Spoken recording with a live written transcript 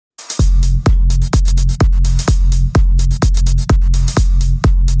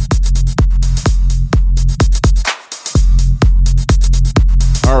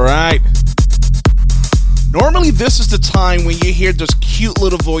time when you hear those cute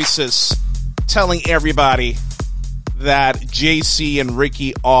little voices telling everybody that JC and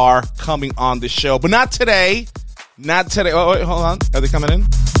Ricky are coming on the show. But not today. Not today. Oh, wait, hold on. Are they coming in?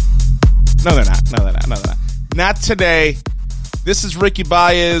 No, they're not. No, they're not. No, they're not. Not today. This is Ricky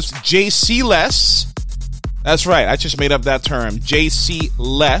Baez, JC Less. That's right. I just made up that term. JC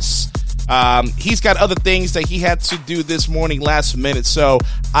Less. He's got other things that he had to do this morning last minute, so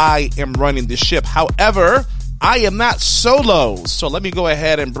I am running the ship. However, I am not solo, so let me go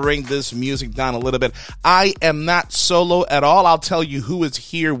ahead and bring this music down a little bit. I am not solo at all. I'll tell you who is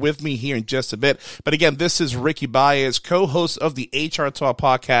here with me here in just a bit. But again, this is Ricky Baez, co-host of the HR Talk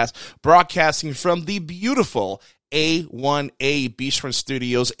podcast, broadcasting from the beautiful A1A Beachfront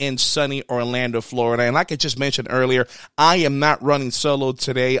Studios in sunny Orlando, Florida. And like I just mentioned earlier, I am not running solo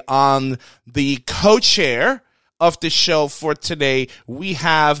today. On the co-chair of the show for today, we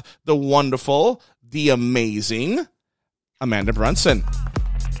have the wonderful, the amazing Amanda Brunson.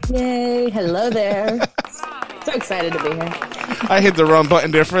 Yay. Hello there. So excited to be here. I hit the wrong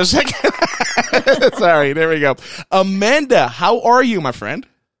button there for a second. Sorry. There we go. Amanda, how are you, my friend?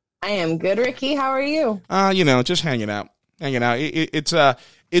 I am good, Ricky. How are you? Just hanging out. It's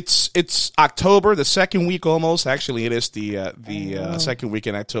October, the second week almost. Actually, it is the second week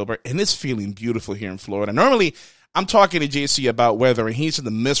in October, and it's feeling beautiful here in Florida. Normally, I'm talking to JC about weather, and he's in the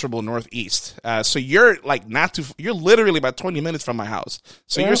miserable Northeast. So you're like you're literally about 20 minutes from my house.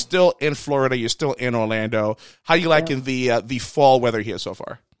 So You're still in Florida. You're still in Orlando. How you liking the fall weather here so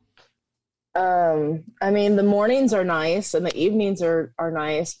far? I mean, the mornings are nice and the evenings are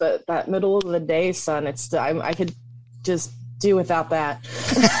nice, but that middle of the day sun, I could just do without that.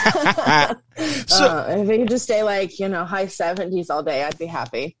 So if it could just stay like, high 70s all day, I'd be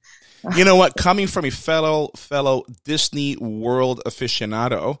happy. You know what? Coming from a fellow Disney World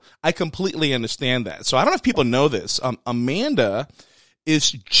aficionado, I completely understand that. So I don't know if people know this. Amanda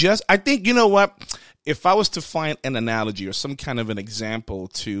is just, I think, you know what? If I was to find an analogy or some kind of an example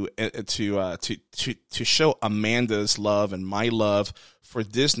to show Amanda's love and my love for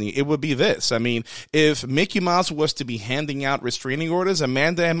Disney, it would be this. I mean, if Mickey Mouse was to be handing out restraining orders,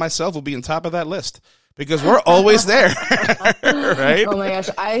 Amanda and myself will be on top of that list because we're always there, right? Oh my gosh,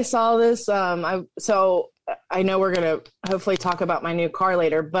 I saw this. So I know we're gonna hopefully talk about my new car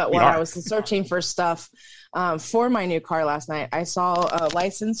later, but when I was searching for stuff for my new car last night, I saw a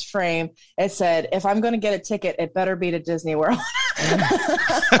license frame. It said, if I'm going to get a ticket, it better be to Disney World.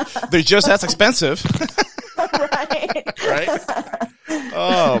 They're just as expensive. Right.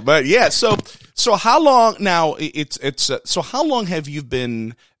 Oh, but yeah. So how long now so how long have you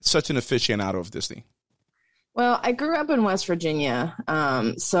been such an aficionado of Disney? Well, I grew up in West Virginia.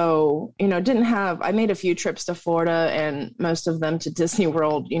 So, I made a few trips to Florida and most of them to Disney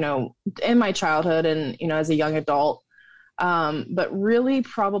World, in my childhood and, as a young adult. But really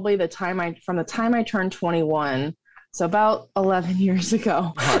probably from the time I turned 21, so about 11 years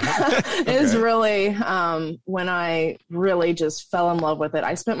ago, is really when I really just fell in love with it.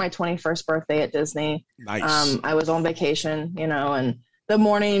 I spent my 21st birthday at Disney. Nice. I was on vacation, and the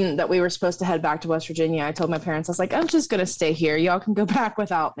morning that we were supposed to head back to West Virginia, I told my parents, I was like, I'm just going to stay here. Y'all can go back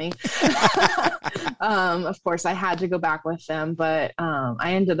without me. Of course, I had to go back with them, but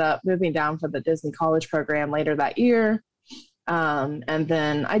I ended up moving down for the Disney College program later that year. And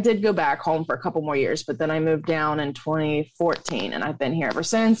then I did go back home for a couple more years, but then I moved down in 2014 and I've been here ever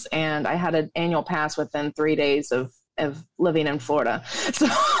since. And I had an annual pass within 3 days of living in Florida. So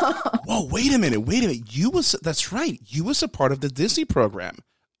whoa, wait a minute. That's right. You was a part of the Disney program,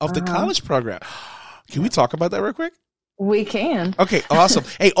 of the college program. Can we talk about that real quick? We can. Okay, awesome.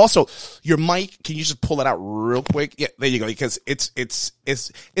 Hey, also, your mic, can you just pull it out real quick? Yeah, there you go, because it's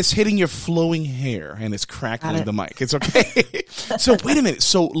hitting your flowing hair and it's crackling the mic. It's okay. So wait a minute.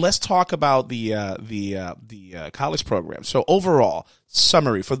 So let's talk about the college program. So overall,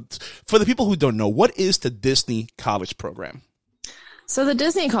 summary for the people who don't know, what is the Disney College program? So the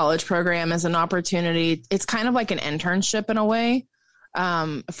Disney College program is an opportunity. It's kind of like an internship in a way.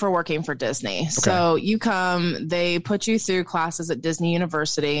 For working for Disney. Okay. So you come, they put you through classes at Disney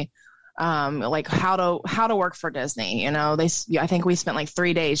University, like how to work for Disney. I think we spent like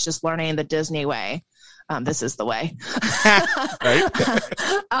 3 days just learning the Disney way. This is the way. Right.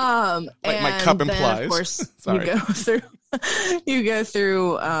 Like my cup implies. Of course, Sorry. you go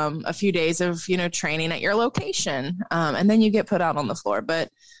through a few days of, training at your location. And then you get put out on the floor. But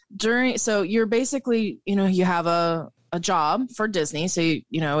so you're basically, you have a job for Disney. So,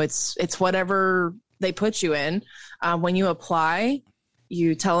 it's whatever they put you in. When you apply,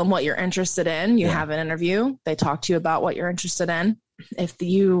 you tell them what you're interested in. You have an interview. They talk to you about what you're interested in. If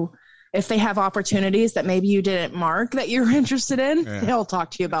you if they have opportunities that maybe you didn't mark that you're interested in, they'll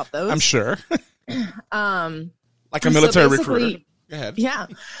talk to you about those. I'm sure. Like a So military basically- recruiter. Go ahead. Yeah.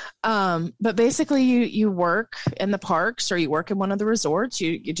 But basically you work in the parks or you work in one of the resorts,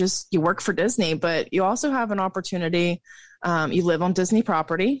 you work for Disney, but you also have an opportunity. You live on Disney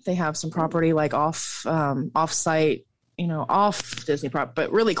property. They have some property like off site, off Disney property,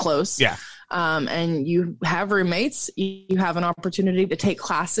 but really close. Yeah. And you have roommates, you have an opportunity to take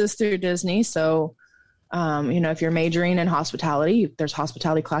classes through Disney. So, if you're majoring in hospitality, there's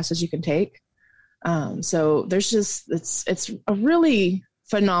hospitality classes you can take. So there's it's a really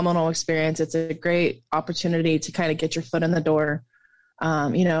phenomenal experience. It's a great opportunity to kind of get your foot in the door.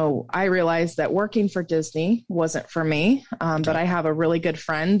 I realized that working for Disney wasn't for me. But I have a really good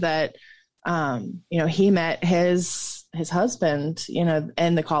friend that, he met his husband,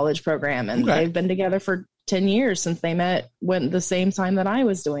 in the college program, and they've been together for 10 years since they met when the same time that I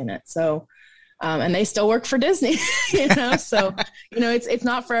was doing it. So, and they still work for Disney, so, it's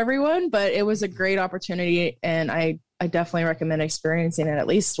not for everyone, but it was a great opportunity. And I definitely recommend experiencing it at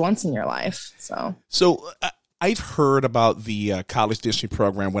least once in your life. So I've heard about the college Disney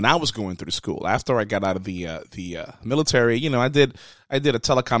program when I was going through school. After I got out of the military, I did a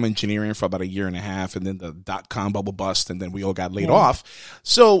telecom engineering for about a year and a half, and then the .com bubble bust, and then we all got laid off.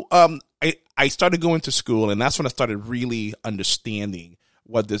 So I started going to school, and that's when I started really understanding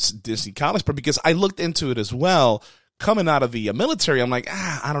what this Disney college program, because I looked into it as well. Coming out of the military, I'm like,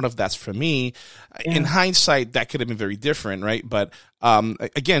 I don't know if that's for me. In hindsight, that could have been very different, right? But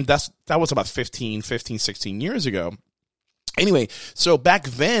again, that was about 16 years ago. Anyway, so back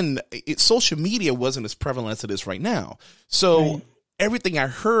then, social media wasn't as prevalent as it is right now. So everything I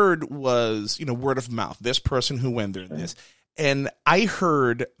heard was, word of mouth. This person who went there, this. And I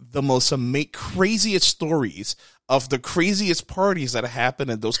heard the most craziest stories of the craziest parties that happen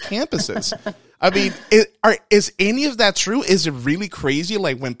at those campuses. I mean, is any of that true? Is it really crazy,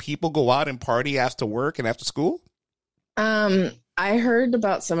 like when people go out and party after work and after school? I heard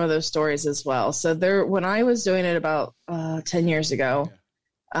about some of those stories as well. So when I was doing it about 10 years ago,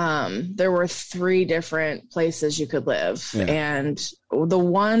 there were 3 different places you could live. Yeah. And the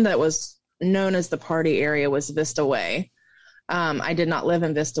one that was known as the party area was Vista Way. I did not live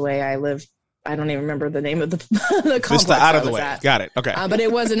in Vista Way. I don't even remember the name of the complex. Vista out of the way. Got it. Okay. But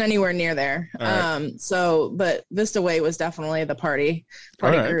it wasn't anywhere near there. Right. But Vista Way was definitely the party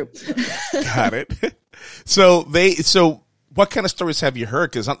group. Got it. So what kind of stories have you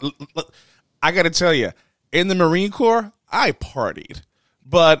heard? Because I got to tell you, in the Marine Corps, I partied.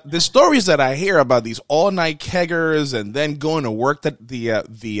 But the stories that I hear about these all-night keggers and then going to work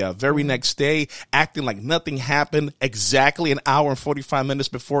the very next day, acting like nothing happened exactly an hour and 45 minutes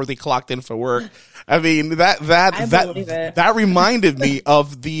before they clocked in for work. I mean, that reminded me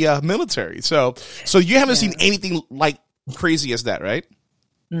of the military. So you haven't seen anything like crazy as that, right?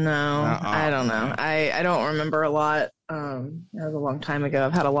 No, I don't know. I don't remember a lot. It was a long time ago.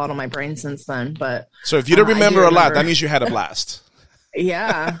 I've had a lot on my brain since then. But so if you don't remember a lot, that means you had a blast.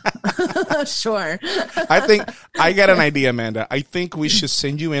 Yeah, sure. I think I got an idea, Amanda. I think we should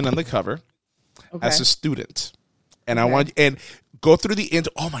send you in on the cover as a student, and I want and go through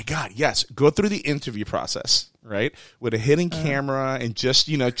oh my God, yes, go through the interview process, right, with a hidden camera, and just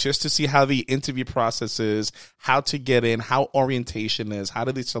to see how the interview process is, how to get in, how orientation is, how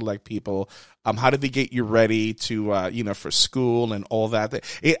do they select people, how do they get you ready to for school and all that.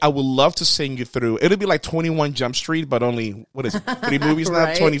 I would love to send you through. It'll be like 21 Jump Street, but only what is it, 3 movies now?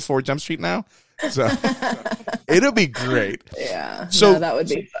 Right. 24 Jump Street now. So it'll be great. Yeah. So that would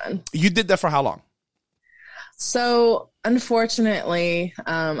be fun. You did that for how long? So unfortunately,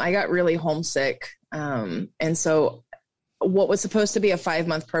 I got really homesick. And so what was supposed to be a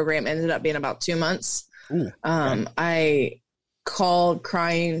 5-month program ended up being about 2 months. Ooh, I called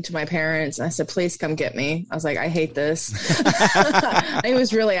crying to my parents and I said, please come get me. I was like, I hate this.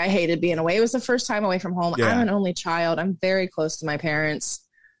 I hated being away. It was the first time away from home. Yeah. I'm an only child. I'm very close to my parents.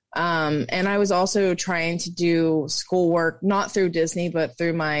 And I was also trying to do schoolwork, not through Disney, but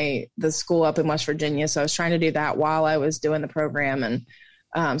through the school up in West Virginia. So I was trying to do that while I was doing the program.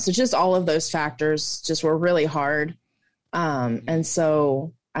 And so just all of those factors just were really hard. And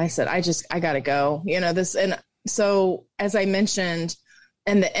so I said, I got to go, and so as I mentioned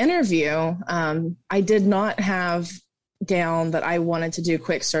in the interview, I did not have down that I wanted to do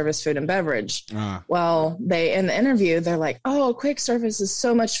quick service food and beverage. Well, in the interview, they're like, oh, quick service is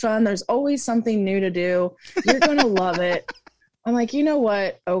so much fun. There's always something new to do. You're going to love it. I'm like, you know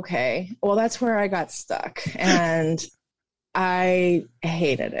what? Okay. Well, that's where I got stuck and I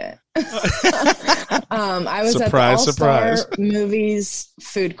hated it. I was surprise, at the All-Star surprise. Movies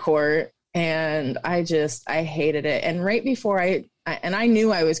food court, and I hated it. And right before I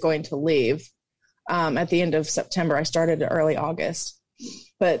knew I was going to leave at the end of September. I started early August.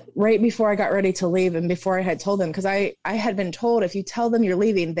 But right before I got ready to leave, and before I had told them, because I had been told if you tell them you're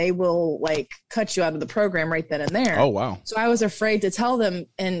leaving, they will like cut you out of the program right then and there. Oh, wow. So I was afraid to tell them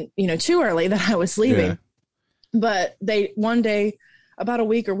and, too early that I was leaving. Yeah. But one day, about a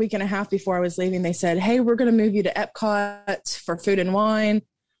week or week and a half before I was leaving, they said, "Hey, we're going to move you to Epcot for food and wine."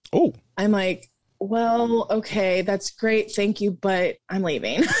 Oh, I'm like, well, okay, that's great. Thank you. But I'm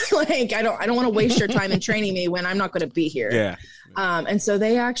leaving. Like, I don't want to waste your time in training me when I'm not going to be here. yeah. And so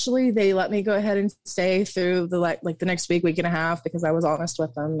they let me go ahead and stay through the next week and a half, because I was honest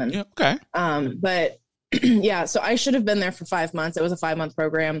with them. And, Yeah. Okay. but yeah, so I should have been there for 5 months. It was a 5-month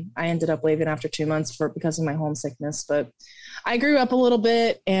program. I ended up leaving after 2 months because of my homesickness, but I grew up a little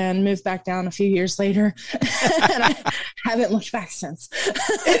bit and moved back down a few years later, and I haven't looked back since.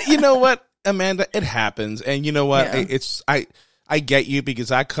 You know what, Amanda? It happens. And you know what? Yeah. I get you,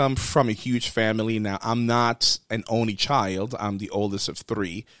 because I come from a huge family. Now, I'm not an only child. I'm the oldest of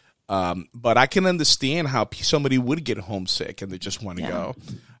 3. But I can understand how somebody would get homesick and they just want to go.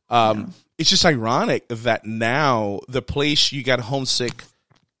 It's just ironic that now the place you got homesick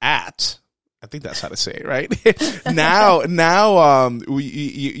at, I think that's how to say it, right? now,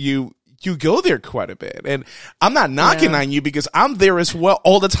 you go there quite a bit. And I'm not knocking on you, because I'm there as well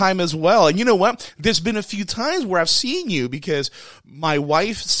all the time as well. And you know what? There's been a few times where I've seen you, because my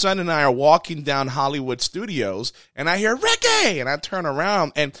wife, son, and I are walking down Hollywood Studios, and I hear Ricky, and I turn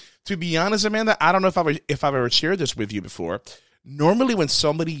around. And to be honest, Amanda, I don't know if I've ever shared this with you before. Normally when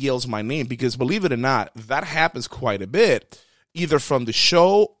somebody yells my name, because believe it or not, that happens quite a bit, either from the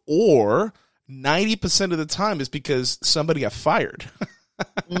show or 90% of the time is because somebody got fired.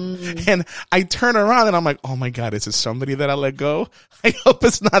 And I turn around and I'm like, oh my God, is it somebody that I let go? I hope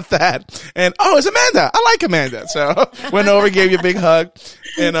it's not that. And it's Amanda. I like Amanda. So went over, gave you a big hug.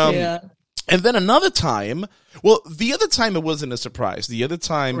 And and then another time, well, the other time it wasn't a surprise. The other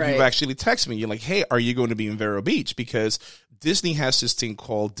time you actually texted me. You're like, hey, are you going to be in Vero Beach? Because Disney has this thing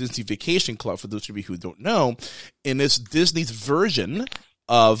called Disney Vacation Club, for those of you who don't know. And it's Disney's version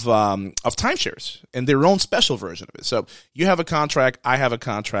of timeshares, and their own special version of it. So you have a contract, I have a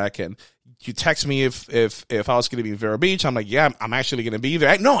contract, and you text me if I was going to be in Vero Beach. I'm like, yeah, I'm actually going to be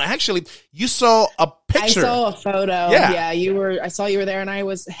there. No, actually, you saw a picture. I saw a photo. Yeah, I saw you were there, and I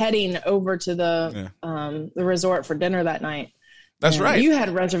was heading over to the resort for dinner that night. That's right. You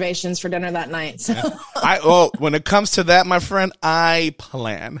had reservations for dinner that night. So when it comes to that, my friend, I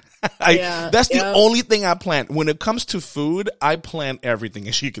plan. That's the only thing I plan. When it comes to food, I plan everything,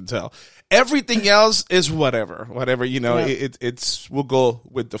 as you can tell. Everything else is whatever, it's we'll go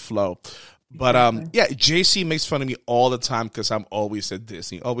with the flow. But JC makes fun of me all the time because I'm always at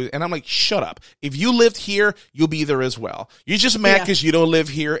Disney, always, and I'm like, shut up. If you lived here, you'll be there as well. You're just mad because you don't live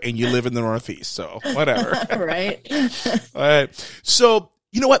here and you live in the Northeast, so whatever. Right. All right. So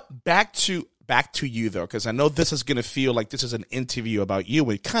you know what? Back to you though, because I know this is gonna feel like this is an interview about you.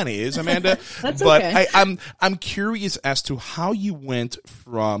 It kind of is, Amanda. That's but okay. I'm curious as to how you went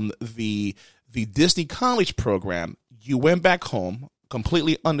from the Disney College program. You went back home.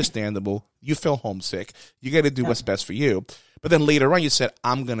 Completely understandable. You feel homesick. You got to do what's best for you. But then later on, you said,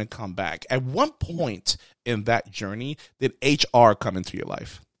 I'm going to come back. At one point in that journey, did HR come into your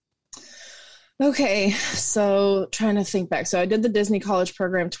life? Okay, so trying to think back. So I did the Disney College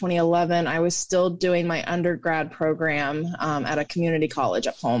program 2011. I was still doing my undergrad program at a community college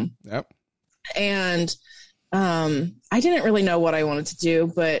at home. Yep. And I didn't really know what I wanted to do,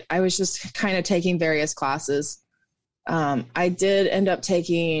 but I was just kind of taking various classes. I did end up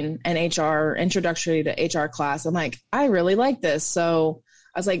taking an introductory to HR class. I'm like, I really like this. So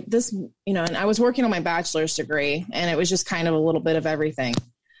I was like, this, and I was working on my bachelor's degree, and it was just kind of a little bit of everything.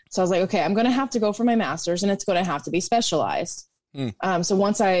 So I was like, okay, I'm going to have to go for my master's, and it's going to have to be specialized. So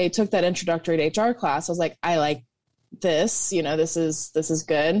once I took that introductory to HR class, I was like, I like this, this is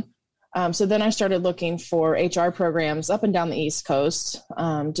good. So then I started looking for HR programs up and down the East Coast,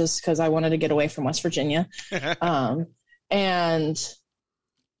 just because I wanted to get away from West Virginia. And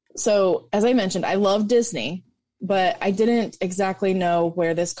so, as I mentioned, I love Disney, but I didn't exactly know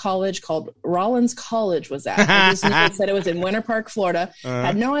where this college called Rollins College was at. I just knew it said it was in Winter Park, Florida.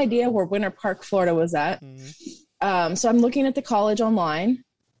 Had no idea where Winter Park, Florida was at. So I'm looking at the college online,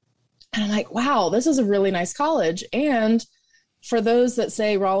 and I'm like, wow, this is a really nice college. And for those that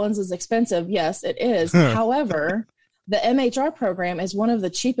say Rollins is expensive, yes, it is. However, the MHR program is one of the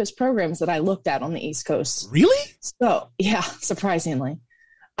cheapest programs that I looked at on the East Coast. Really? So, yeah, surprisingly.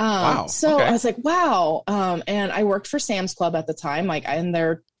 Wow. So Okay. I was like, wow. And I worked for Sam's Club at the time, like in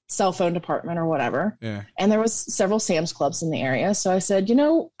their cell phone department or whatever. Yeah. And there was several Sam's Clubs in the area. So I said,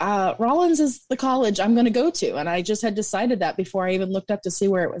 Rollins is the college I'm going to go to. And I just had decided that before I even looked up to see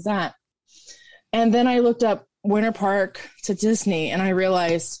where it was at. And then I looked up Winter Park to Disney and I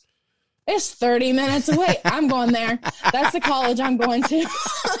realized it's 30 minutes away. I'm going there. That's the college I'm going to.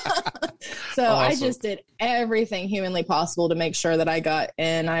 So Awesome. I just did everything humanly possible to make sure that I got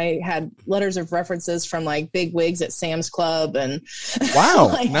in. I had letters of references from like big wigs at Sam's Club and Wow,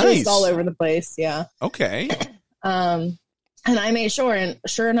 like nice. just all over the place. Yeah. Okay. And I made sure, and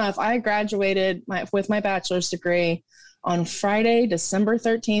sure enough, I graduated with my bachelor's degree on Friday, December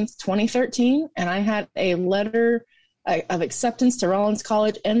 13th, 2013. And I had a letter of acceptance to Rollins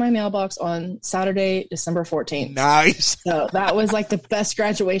College in my mailbox on Saturday, December 14th. Nice. So that was like the best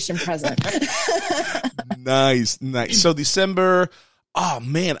graduation present. Nice. So December, oh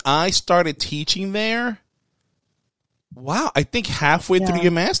man, I started teaching there. Wow, I think halfway through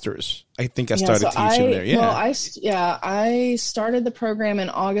your master's. I think I started teaching there. Yeah. Well, I started the program in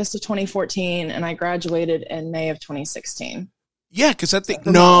August of 2014 and I graduated in May of 2016. Yeah, because I think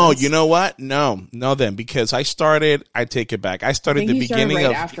you know what? No, then because I take it back. I started the beginning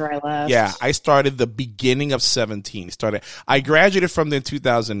of after I left. Yeah, I started the beginning of 17. I graduated from there in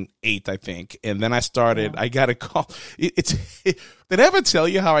 2008, I think, and then I got a call. Did I ever tell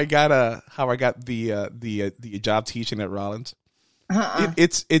you how I got the job teaching at Rollins?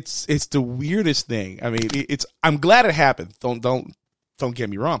 It's the weirdest thing. I mean, I'm glad it happened. Don't get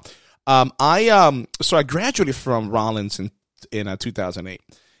me wrong. So I graduated from Rollins in 2008.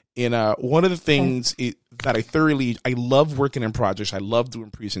 And one of the things that I love working in projects. I love doing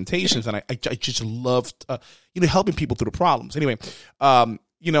presentations, and I just loved helping people through the problems. Anyway,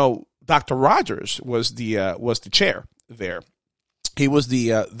 Dr. Rogers was the chair there. He was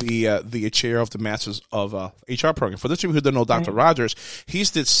the chair of the Masters of HR program. For those people who don't know Dr. Rogers,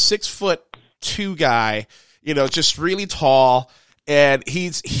 he's this 6'2" guy, just really tall, and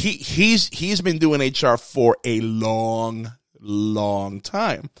he's been doing HR for a long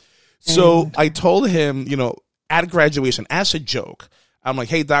time. So I told him, at graduation, as a joke, I'm like,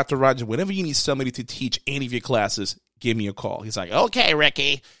 hey, Dr. Rogers, whenever you need somebody to teach any of your classes, give me a call. He's like, okay,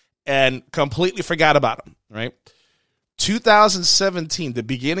 Ricky, and completely forgot about him, right? 2017, the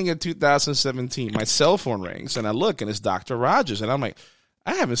beginning of 2017, my cell phone rings, and I look, and it's Dr. Rogers, and I'm like,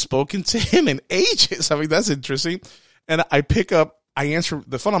 I haven't spoken to him in ages. I mean, that's interesting. And I answer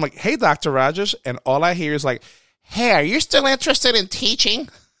the phone. I'm like, hey, Dr. Rogers, and all I hear is like, hey, are you still interested in teaching?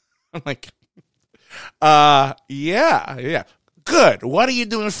 I'm like, yeah. Good. What are you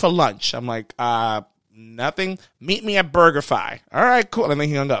doing for lunch? I'm like, nothing. Meet me at BurgerFi. All right, cool. And then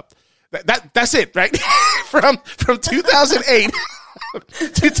he hung up. That's it, right? from 2008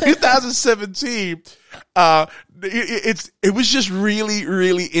 to 2017. It was just really,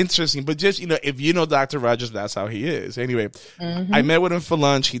 really interesting. But just, if you know Dr. Rogers, that's how he is. Anyway, I met with him for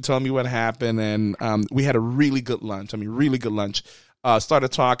lunch. He told me what happened, and we had a really good lunch. Really good lunch.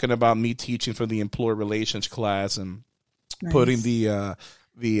 Started talking about me teaching for the employee relations class and putting the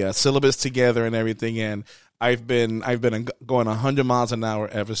syllabus together and everything. And I've been going 100 miles an hour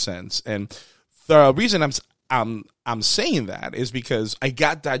ever since. And the reason I'm saying that is because I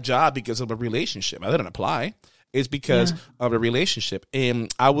got that job because of a relationship. I didn't apply. It's because of a relationship.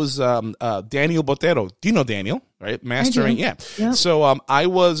 And I was Daniel Botero. Do you know Daniel? Right, mastering. Yeah. Yep. So I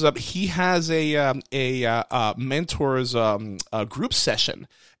was. He has a mentors group session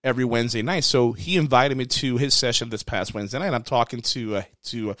every Wednesday night. So he invited me to his session this past Wednesday night. I'm talking to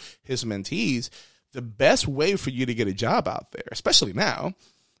his mentees. The best way for you to get a job out there, especially now,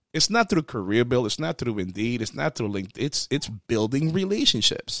 it's not through Career Build, it's not through Indeed, it's not through LinkedIn. It's building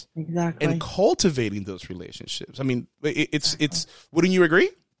relationships, exactly, and cultivating those relationships. I mean, it's. Wouldn't you agree?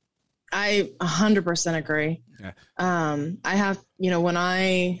 I 100% agree. Yeah. I have,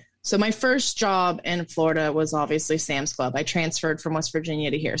 so my first job in Florida was obviously Sam's Club. I transferred from West Virginia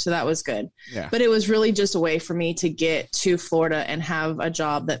to here, so that was good. Yeah. But it was really just a way for me to get to Florida and have a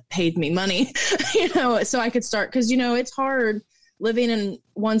job that paid me money, so I could start. Because, it's hard living in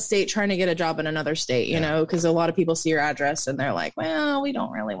one state trying to get a job in another state, because a lot of people see your address and they're like, well, we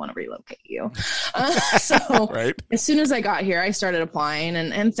don't really want to relocate you. So right. As soon as I got here, I started applying,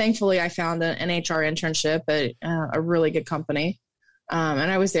 and thankfully I found an HR internship at a really good company.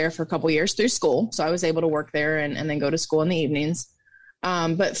 And I was there for a couple years through school. So I was able to work there and then go to school in the evenings.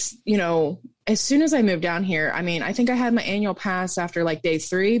 But as soon as I moved down here, I think I had my annual pass after like day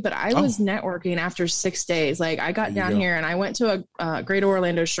 3, but I was networking after 6 days. Like I got down here and I went to a Greater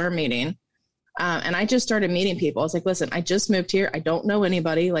Orlando SHRM meeting. And I just started meeting people. I was like, listen, I just moved here. I don't know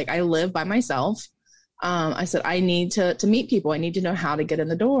anybody. Like, I live by myself. I said, I need to meet people. I need to know how to get in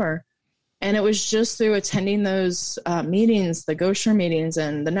the door. And it was just through attending those meetings, the Gosher meetings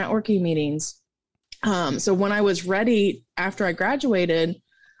and the networking meetings. So when I was ready, after I graduated,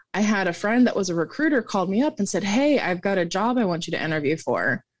 I had a friend that was a recruiter called me up and said, hey, I've got a job I want you to interview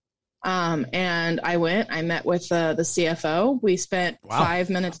for. And I went, I met with the CFO. We spent 5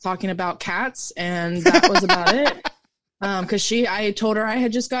 minutes talking about cats, and that was about it. Cause I told her I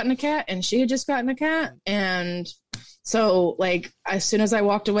had just gotten a cat and she had just gotten a cat. And so like, as soon as I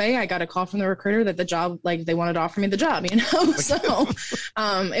walked away, I got a call from the recruiter that the job, like they wanted to offer me the job, you know? So,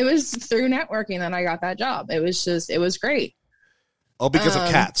 it was through networking that I got that job. It was great. All because of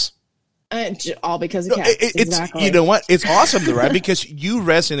cats. All because of cats. Exactly. You know what? It's awesome, though, right? Because you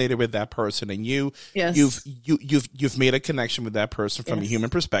resonated with that person, and you've made a connection with that person from a human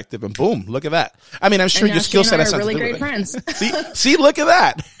perspective, and boom, look at that. I mean, I'm sure your skill set has something to do with it. Really great friends. See, look at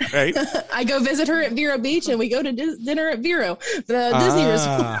that, right? I go visit her at Vero Beach, and we go to dinner at Vero, the Disney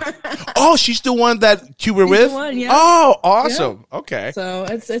resort. Oh, she's the one that you were with? The one, yeah. Oh, awesome. Yeah. Okay. So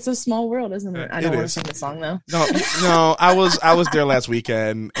it's a small world, isn't it? I don't want to sing the song though. No, I was there last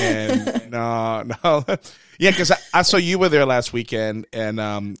weekend, and. No. Yeah, because I saw you were there last weekend, and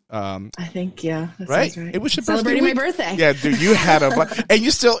I think right. It was your celebrating my birthday. Yeah, dude, you had and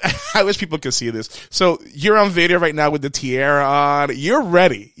you still. I wish people could see this. So you're on video right now with the tiara on. You're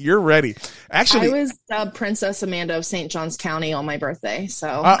ready. Actually, I was Princess Amanda of St. Johns County on my birthday,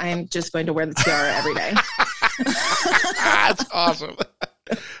 so I'm just going to wear the tiara every day. That's awesome.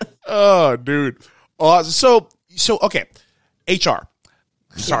 Oh, dude. So okay, HR.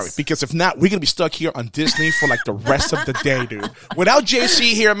 Sorry, because if not, we're going to be stuck here on Disney for like the rest of the day, dude. Without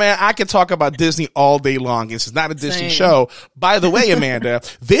JC here, man, I can talk about Disney all day long. This is not a Disney show. By the way, Amanda,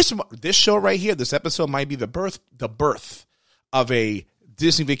 this show right here, this episode might be the birth of a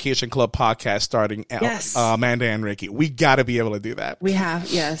Disney Vacation Club podcast starting Amanda and Ricky. We got to be able to do that. We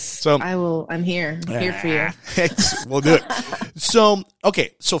have, yes. So I'm here. I'm here for you. We'll do it. So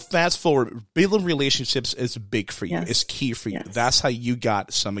fast forward, building relationships is big for you. Yes. It's key for you. Yes. That's how you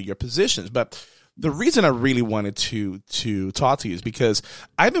got some of your positions. But the reason I really wanted to talk to you is because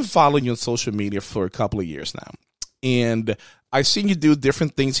I've been following you on social media for a couple of years now. And I've seen you do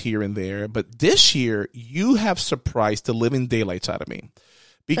different things here and there. But this year, you have surprised the living daylights out of me.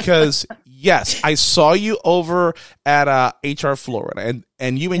 Because, yes, I saw you over at HR Florida,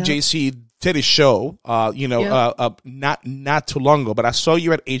 and you and JC did a show, not too long ago, but I saw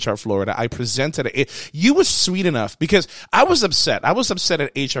you at HR Florida. I presented it. You were sweet enough because I was upset. I was upset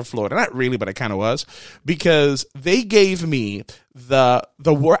at HR Florida. Not really, but I kind of was, because they gave me the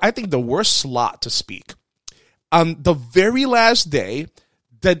worst slot to speak. On the very last day,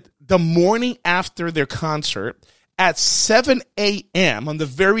 the morning after their concert, at 7 a.m. on the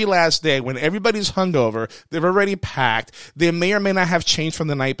very last day when everybody's hungover, they're already packed. They may or may not have changed from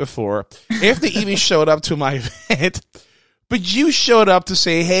the night before, if they even showed up to my event. But you showed up to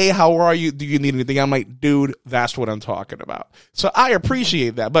say, hey, how are you? Do you need anything? I'm like, dude, that's what I'm talking about. So I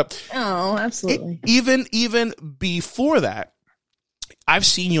appreciate that. But absolutely. Even before that, I've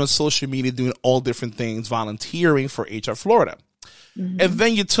seen you on social media doing all different things, volunteering for HR Florida. Mm-hmm. And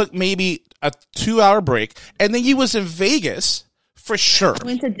then you took maybe a 2-hour break, and then you was in Vegas for sure. I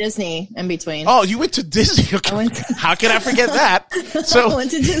went to Disney in between. Oh, you went to Disney? Okay. How can I forget that? So I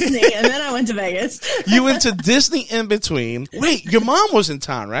went to Disney, and then I went to Vegas. You went to Disney in between. Wait, your mom was in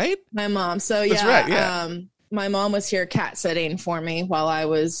town, right? My mom. So that's right, yeah. My mom was here cat sitting for me while I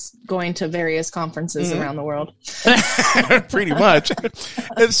was going to various conferences around the world. Pretty much.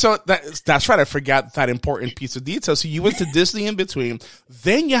 And so that's right. I forgot that important piece of detail. So you went to Disney in between.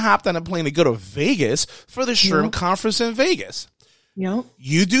 Then you hopped on a plane to go to Vegas for the Shroom conference in Vegas. Yep.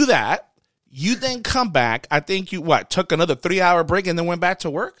 You do that. You then come back. I think you took another 3-hour break and then went back to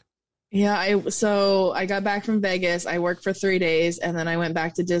work? Yeah, I got back from Vegas. I worked for 3 days, and then I went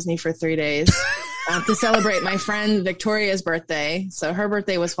back to Disney for 3 days to celebrate my friend Victoria's birthday. So her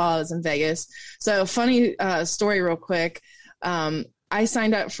birthday was while I was in Vegas. So funny story real quick. I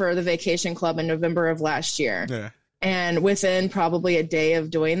signed up for the Vacation Club in November of last year. Yeah. And within probably a day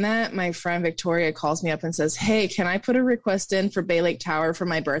of doing that, my friend Victoria calls me up and says, hey, can I put a request in for Bay Lake Tower for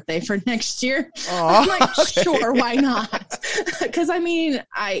my birthday for next year? I'm like, sure, why not? Because I mean,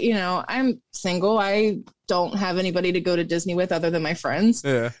 I'm single. I don't have anybody to go to Disney with other than my friends.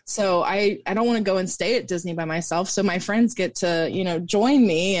 Yeah. So I don't want to go and stay at Disney by myself. So my friends get to, join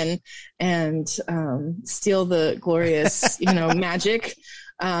me and steal the glorious, magic.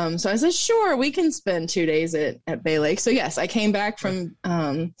 So I said, sure, we can spend 2 days at Bay Lake. So yes, I came back from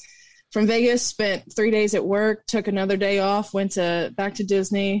from Vegas, spent 3 days at work, took another day off, went back to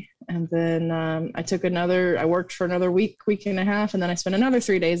Disney, and then I worked for another week and a half, and then I spent another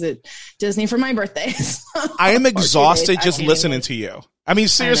 3 days at Disney for my birthday. I am exhausted just listening to you. I mean,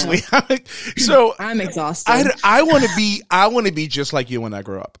 seriously. So I'm exhausted. I want to be just like you when I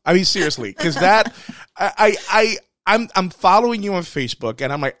grow up. I mean, seriously, because I'm following you on Facebook,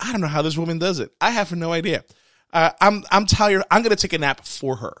 and I'm like, I don't know how this woman does it. I have no idea. I'm tired. I'm going to take a nap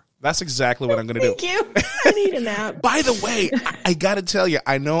for her. That's exactly what I'm going to do. Thank you. I need a nap. By the way, I got to tell you,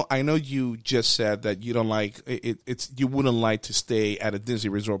 I know you just said that you don't like it. You wouldn't like to stay at a Disney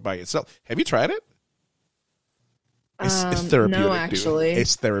resort by yourself. Have you tried it? It's therapeutic. No, actually, dude.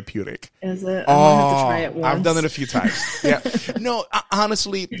 It's therapeutic. Is it? I'm gonna have to try it once. I've done it a few times. Yeah. No,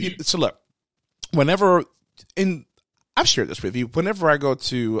 honestly. So look, I've shared this with you. Whenever I go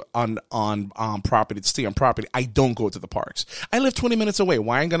to on property to stay on property, I don't go to the parks. I live 20 minutes away.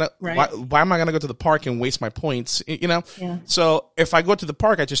 Why am I gonna go to the park and waste my points? You know. Yeah. So if I go to the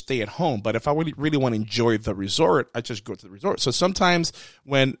park, I just stay at home. But if I really want to enjoy the resort, I just go to the resort. So sometimes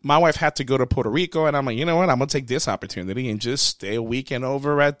when my wife had to go to Puerto Rico, and I'm like, you know what, I'm gonna take this opportunity and just stay a weekend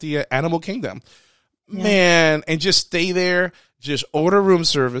over at the Animal Kingdom, man, and just stay there. Just order room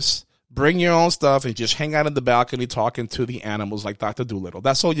service. Bring your own stuff and just hang out in the balcony talking to the animals like Dr. Dolittle.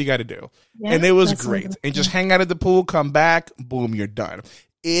 That's all you got to do. Yeah, and it was great. And just hang out at the pool, come back, boom, you're done.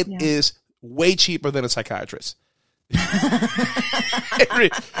 It is way cheaper than a psychiatrist. Well,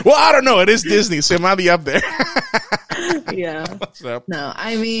 I don't know. It is Disney, so it might be up there. Yeah. So. No,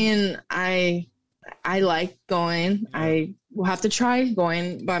 I mean, I like going. I will have to try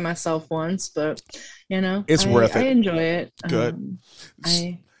going by myself once, but, you know. It's worth it. I enjoy it. Good.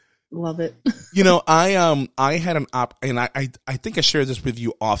 I love it. You know, I had and I think I shared this with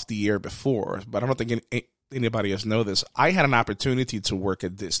you off the air before, but I don't think anybody else know this. I had an opportunity to work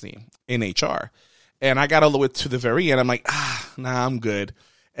at Disney in HR, and I got all the way to the very end. I'm like, nah, I'm good.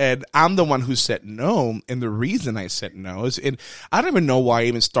 And I'm the one who said no, and the reason I said no is, and I don't even know why I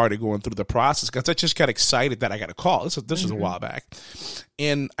even started going through the process, because I just got excited that I got a call. This was a while back,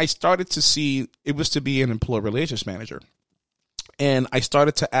 and I started to see it was to be an employee relations manager. And I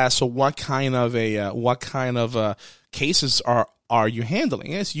started to ask, so what kind of cases are you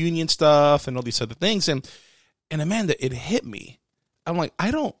handling? It's union stuff and all these other things. And Amanda, it hit me. I'm like,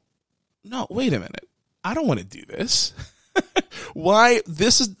 wait a minute. I don't want to do this. Why?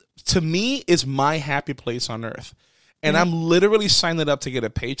 This is, to me, is my happy place on earth. And I'm literally signing up to get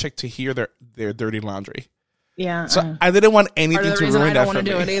a paycheck to hear their dirty laundry. Yeah. So I didn't want anything to ruin that for me. I don't want to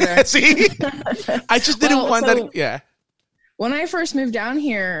do it either. See? I just didn't want that. Yeah. When I first moved down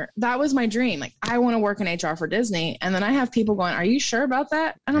here, that was my dream. Like, I want to work in HR for Disney. And then I have people going, are you sure about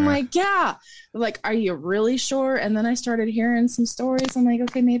that? And I'm like, yeah. They're like, are you really sure? And then I started hearing some stories. I'm like,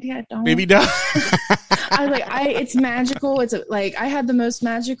 okay, maybe I don't. Maybe not. I was like, it's magical. I had the most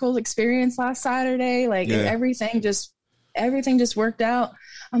magical experience last Saturday. Like everything just worked out.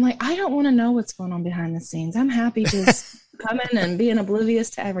 I'm like, I don't want to know what's going on behind the scenes. I'm happy just coming and being oblivious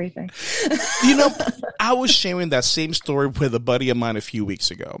to everything. You know, I was sharing that same story with a buddy of mine a few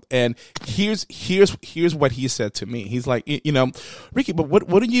weeks ago, and here's what he said to me. He's like, you know, Ricky, but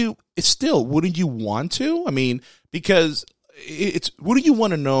wouldn't you want to? I mean, because wouldn't you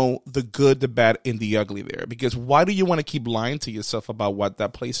want to know the good, the bad, and the ugly there? Because why do you want to keep lying to yourself about what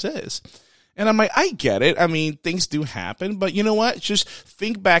that place is? And I'm like, I get it. I mean, things do happen, but you know what? Just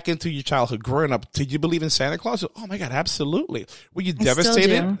think back into your childhood growing up. Did you believe in Santa Claus? Oh my God, absolutely. Were you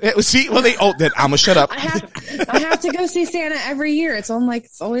devastated? See, well, then I'm gonna shut up. I have to go see Santa every year. It's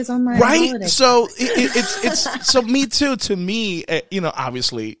always on my holiday. So it's so me too. To me, you know,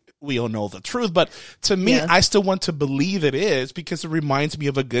 obviously we all know the truth, but to me, I still want to believe it is because it reminds me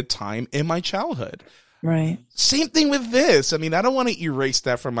of a good time in my childhood. Right. Same thing with this. I mean, I don't want to erase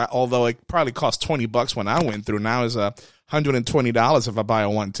that from although it probably cost $20 when I went through. Now is $120 if I buy a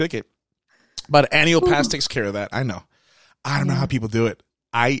one ticket. But annual pass takes care of that. I know. I don't know how people do it.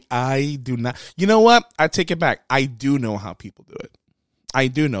 I do not. You know what? I take it back. I do know how people do it. I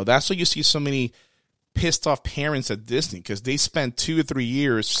do know. That's why you see so many pissed off parents at Disney, because they spent 2 or 3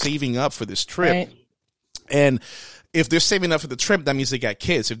 years saving up for this trip. Right. And if they're saving up for the trip, that means they got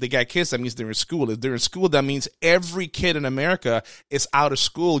kids. If they got kids, that means they're in school. If they're in school, that means every kid in America is out of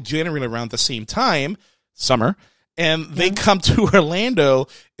school generally around the same time, summer, and they come to Orlando.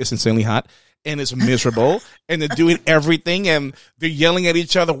 It's insanely hot, and it's miserable, and they're doing everything, and they're yelling at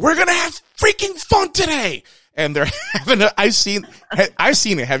each other, we're going to have freaking fun today. And they're having I've seen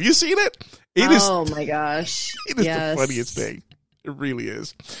it. Have you seen it? Oh my gosh. It is the funniest thing. It really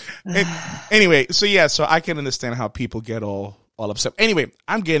is. Anyway, so I can understand how people get all all upset. Anyway,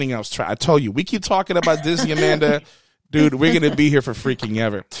 I'm getting off track. I told you, we keep talking about Disney, Amanda. Dude, we're going to be here for freaking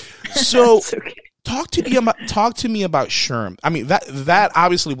ever. So Okay. talk to me about SHRM. I mean, that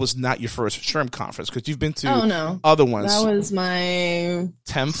obviously was not your first SHRM conference because you've been to other ones. That was my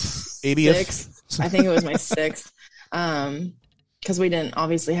 10th, 80th. 6th. I think it was my 6th. Because we didn't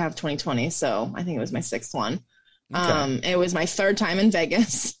obviously have 2020, so I think it was my 6th one. Okay. It was my 3rd time in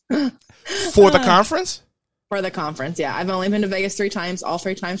Vegas. For the conference? For the conference, yeah. I've only been to Vegas 3 times, all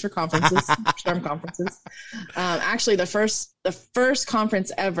 3 times for conferences, SHRM conferences. Actually, the first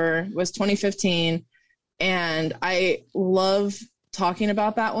conference ever was 2015, and I love talking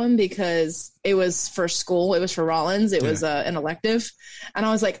about that one because it was for school. It was for Rollins. It was an elective, and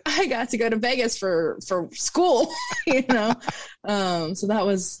I was like, I got to go to Vegas for school, you know. So that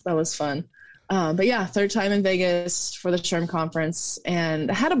was fun. But yeah, 3rd time in Vegas for the SHRM conference,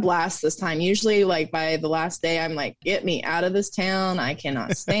 and I had a blast this time. Usually, like by the last day, I'm like, get me out of this town. I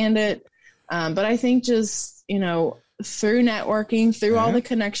cannot stand it. But I think just, you know, through networking, through all the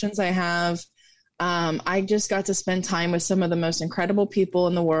connections I have, I just got to spend time with some of the most incredible people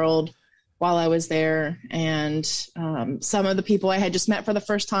in the world while I was there. And some of the people I had just met for the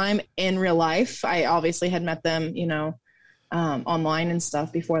first time in real life. I obviously had met them, you know, online and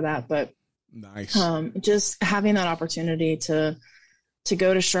stuff before that, but nice. Just having that opportunity to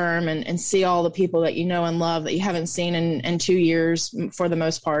go to SHRM and see all the people that you know and love that you haven't seen in 2 years for the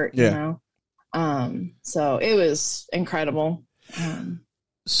most part, you know? So it was incredible.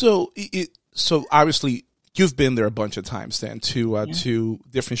 So obviously you've been there a bunch of times then to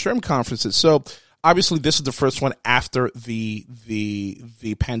different SHRM conferences. So obviously this is the first one after the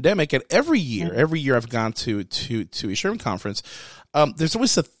pandemic, and every year I've gone to a SHRM conference. There's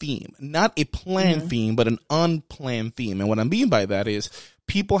always a theme, not a planned theme, but an unplanned theme. And what I mean by that is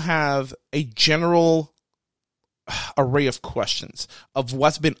people have a general array of questions of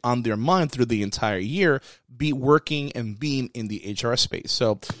what's been on their mind through the entire year, be working and being in the HR space.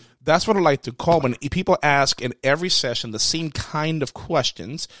 So that's what I like to call when people ask in every session the same kind of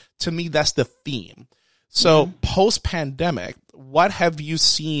questions. To me, that's the theme. So post-pandemic, what have you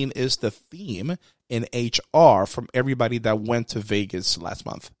seen is the theme in HR from everybody that went to Vegas last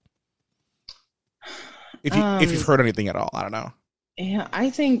month? If you've heard anything at all, I don't know. Yeah,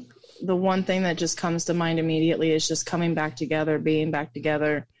 I think the one thing that just comes to mind immediately is just coming back together, being back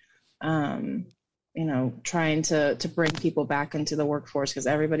together, you know, trying to bring people back into the workforce because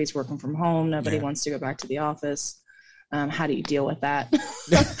everybody's working from home. Nobody wants to go back to the office. How do you deal with that?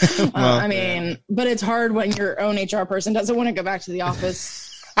 I mean, but it's hard when your own HR person doesn't want to go back to the office.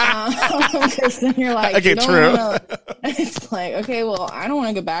 Because then you're like, okay, true. It's like, okay, well, I don't want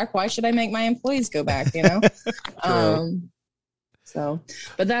to go back. Why should I make my employees go back? You know? So,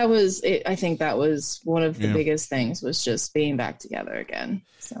 but that was it. I think that was one of the biggest things was just being back together again.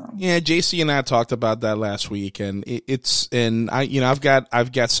 So yeah, JC and I talked about that last week, and I've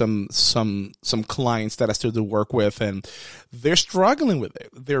got some clients that I still do work with, and they're struggling with it.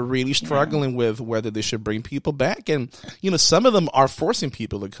 They're really struggling with whether they should bring people back, and you know, some of them are forcing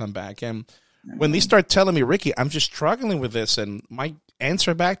people to come back. And when they start telling me, Ricky, I'm just struggling with this, and my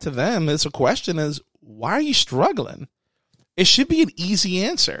answer back to them is why are you struggling? It should be an easy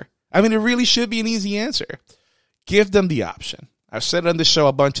answer. I mean, it really should be an easy answer. Give them the option. I've said it on the show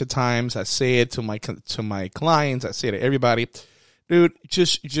a bunch of times. I say it to my clients. I say it to everybody. Dude,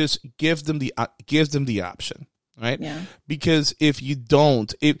 just give them the option, right? Yeah. Because if you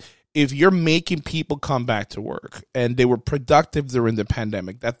don't, if you're making people come back to work and they were productive during the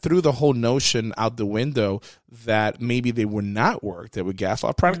pandemic, that threw the whole notion out the window that maybe they would not work, they would gas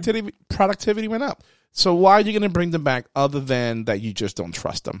off, productivity went up. So why are you going to bring them back other than that you just don't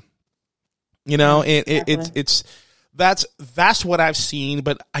trust them? You know, that's what I've seen.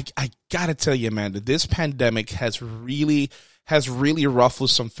 But I got to tell you, Amanda, this pandemic has really ruffled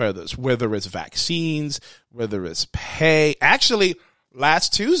some feathers, whether it's vaccines, whether it's pay. Actually,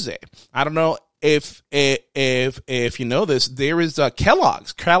 last Tuesday, I don't know if you know this, there is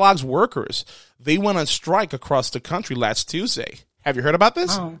Kellogg's workers. They went on strike across the country last Tuesday. Have you heard about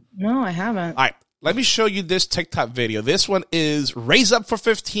this? Oh, no, I haven't. All right. Let me show you this TikTok video. This one is Raise Up for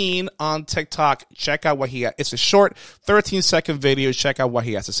 15 on TikTok. Check out what he has. It's a short 13-second video. Check out what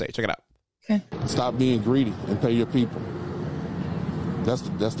he has to say. Check it out. Okay. Stop being greedy and pay your people. That's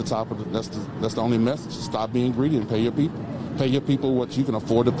the top of that's the only message. Stop being greedy and pay your people. Pay your people what you can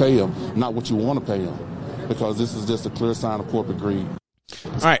afford to pay them, not what you want to pay them, because this is just a clear sign of corporate greed.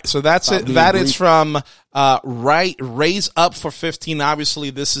 All right, so that's it. That is from Raise Up for 15. Obviously,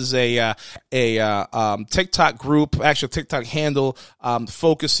 this is a TikTok group, actually TikTok handle,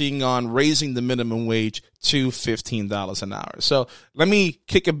 focusing on raising the minimum wage to $15 an hour. So let me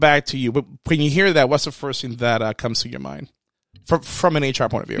kick it back to you. But when you hear that, what's the first thing that comes to your mind from an HR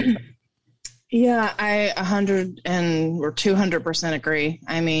point of view? Yeah, I 100 or 200% agree.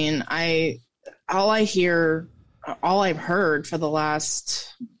 I mean, all I've heard for the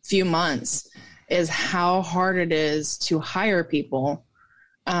last few months is how hard it is to hire people.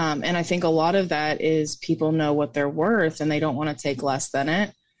 And I think a lot of that is people know what they're worth and they don't want to take less than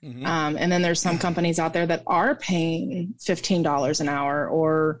it. Mm-hmm. And then there's some companies out there that are paying $15 an hour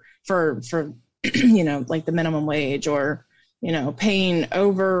or for like the minimum wage, or paying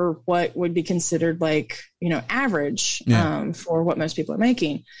over what would be considered like average for what most people are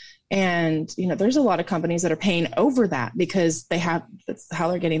making. And, there's a lot of companies that are paying over that because that's how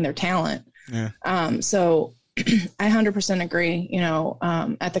they're getting their talent. Yeah. So I 100% agree.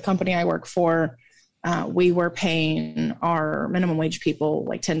 At the company I work for, we were paying our minimum wage people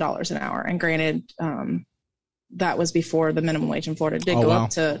like $10 an hour. And granted, that was before the minimum wage in Florida did go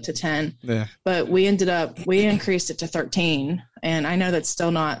up to 10, but we increased it to 13. And I know that's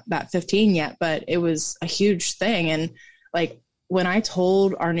still not that 15 yet, but it was a huge thing. And like, when I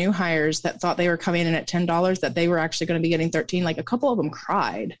told our new hires that thought they were coming in at $10, that they were actually going to be getting 13, like a couple of them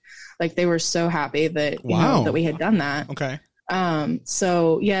cried. Like they were so happy that, that we had done that. Okay.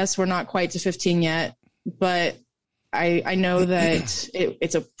 So yes, we're not quite to 15 yet, but I know that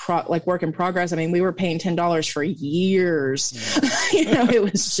it's a work in progress. I mean, we were paying $10 for years. It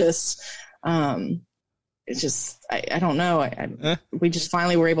was just, it's just, I don't know. We just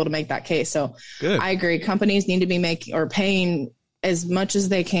finally were able to make that case. So good. I agree. Companies need to be paying as much as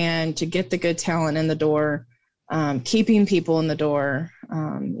they can to get the good talent in the door, keeping people in the door,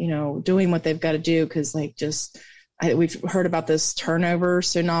 doing what they've got to do. Cause we've heard about this turnover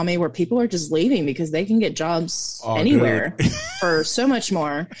tsunami where people are just leaving because they can get jobs anywhere for so much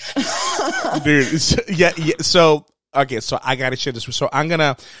more. Dude. Yeah. So, okay, so I gotta share this. So I'm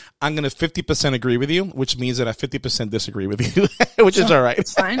gonna 50% agree with you, which means that I 50% disagree with you, which is all right.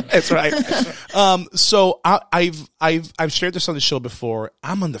 It's fine. That's right. So I've shared this on the show before.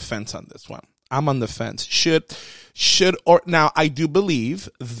 I'm on the fence on this one. I'm on the fence. Now I do believe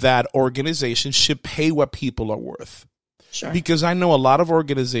that organizations should pay what people are worth. Sure. Because I know a lot of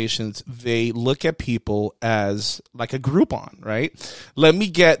organizations, they look at people as like a Groupon, right? Let me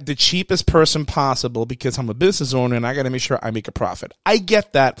get the cheapest person possible because I'm a business owner and I got to make sure I make a profit. I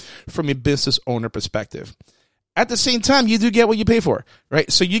get that from a business owner perspective. At the same time, you do get what you pay for,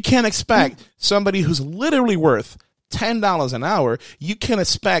 right? So you can't expect somebody who's literally worth $10 an hour, you can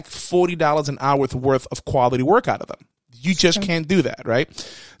expect $40 an hour worth of quality work out of them. You just can't do that, right?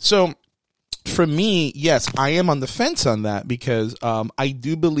 So for me, yes, I am on the fence on that because I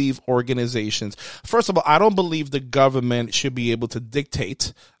do believe organizations, first of all, I don't believe the government should be able to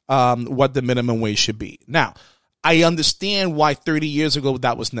dictate what the minimum wage should be. Now, I understand why 30 years ago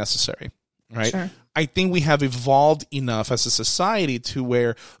that was necessary, right? Sure. I think we have evolved enough as a society to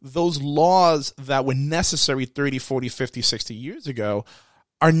where those laws that were necessary 30, 40, 50, 60 years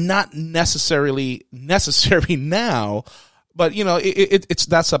are not necessarily necessary now. But, it's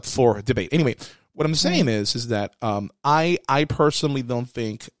that's up for debate. Anyway, what I'm saying is that I personally don't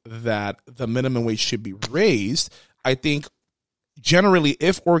think that the minimum wage should be raised. I think generally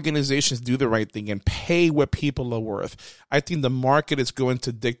if organizations do the right thing and pay what people are worth, I think the market is going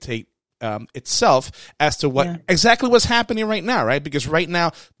to dictate itself as to what exactly what's happening right now, right? Because right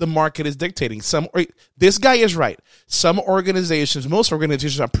now the market is dictating. This guy is right. Some organizations, most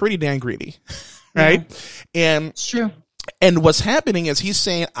organizations are pretty damn greedy, right? Yeah. And it's true. And what's happening is he's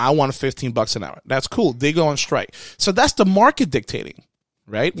saying, I want $15 an hour. That's cool. They go on strike. So that's the market dictating,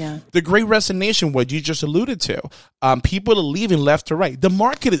 right? Yeah. The Great Resignation, what you just alluded to, people are leaving left to right. The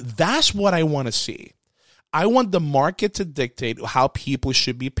market, that's what I want to see. I want the market to dictate how people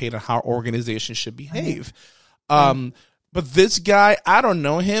should be paid and how organizations should behave. But this guy, I don't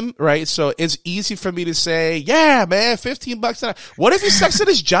know him, right? So it's easy for me to say, yeah, man, $15 an hour. What if he sucks at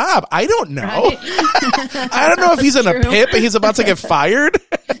his job? I don't know. Right? I don't know if he's in a pit and he's about to get fired.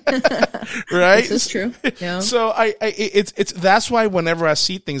 Right? This is true. Yeah. So it's that's why whenever I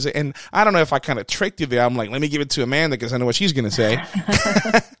see things, and I don't know if I kind of tricked you there, I'm like, let me give it to Amanda because I know what she's going to say.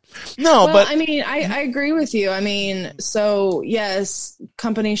 No, well, but I mean, I agree with you. I mean, so yes,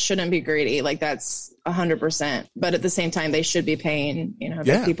 companies shouldn't be greedy. Like that's 100%. But at the same time, they should be paying,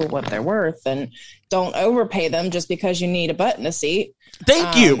 the people what they're worth, and don't overpay them just because you need a butt in a seat.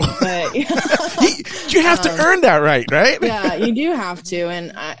 Thank you. But you have to earn that right? Yeah, you do have to.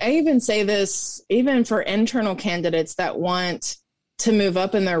 And I even say this, even for internal candidates that want to move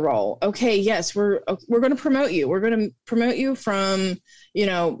up in their role. Okay, yes, we're going to promote you. We're going to promote you from,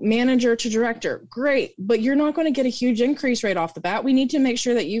 manager to director. Great. But you're not going to get a huge increase right off the bat. We need to make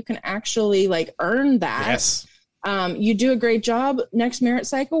sure that you can actually earn that. Yes. You do a great job. Next merit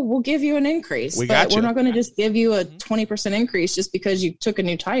cycle, we'll give you an increase. But we're not going to just give you a 20% increase just because you took a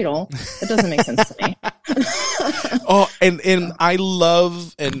new title. That doesn't make sense to me. And I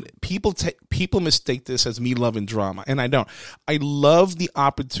love, and people mistake this as me loving drama, and I don't. I love the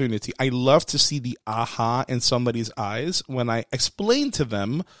opportunity. I love to see the aha in somebody's eyes when I explain to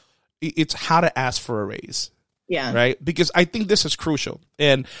them it's how to ask for a raise. Yeah. Right. Because I think this is crucial.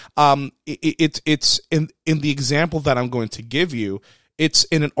 And it's in the example that I'm going to give you. It's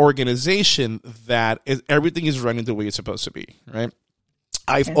in an organization that everything is running the way it's supposed to be. Right.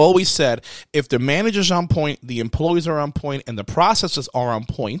 I've always said if the manager's on point, the employees are on point, and the processes are on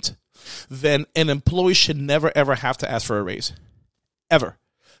point, then an employee should never, ever have to ask for a raise. Ever.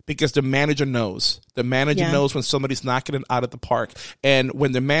 Because the manager knows. The manager knows when somebody's knocking it out of the park. And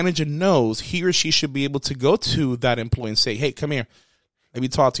when the manager knows, he or she should be able to go to that employee and say, hey, come here. Let me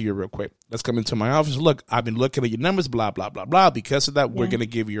talk to you real quick. Let's come into my office. Look, I've been looking at your numbers, blah, blah, blah, blah. Because of that, we're going to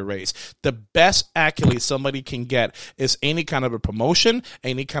give you a raise. The best accolade somebody can get is any kind of a promotion,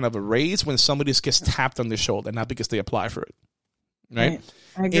 any kind of a raise when somebody gets tapped on the shoulder, not because they apply for it. Right?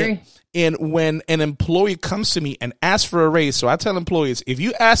 I agree. And when an employee comes to me and asks for a raise, so I tell employees, if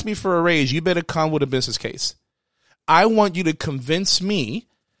you ask me for a raise, you better come with a business case. I want you to convince me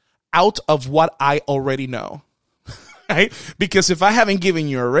out of what I already know. Right? Because if I haven't given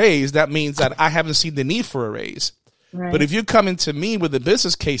you a raise, that means that I haven't seen the need for a raise. Right. But if you're coming to me with a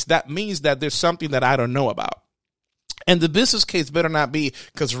business case, that means that there's something that I don't know about. And the business case better not be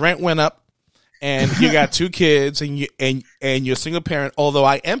because rent went up and you got 2 kids and you're a single parent. Although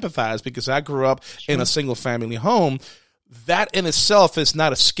I empathize because I grew up in a single family home. That in itself is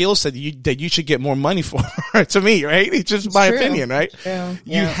not a skill set that you should get more money for. To me, right? It's just my opinion, right? Yeah.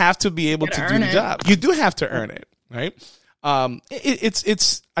 You have to be able to do the job. You do have to earn it, right?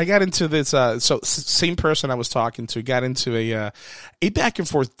 It's I got into this so same person I was talking to got into a back and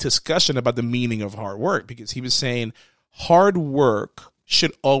forth discussion about the meaning of hard work, because he was saying hard work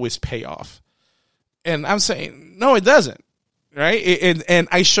should always pay off. And I'm saying, no, it doesn't. Right. And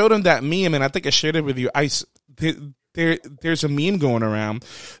I showed him that meme, and I think I shared it with you. There's a meme going around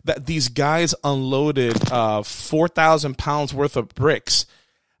that these guys unloaded 4,000 pounds worth of bricks,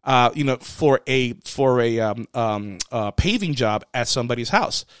 for a paving job at somebody's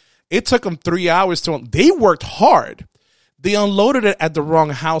house. It took them 3 hours they worked hard. They unloaded it at the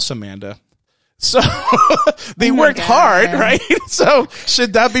wrong house, Amanda. So they worked hard, right? So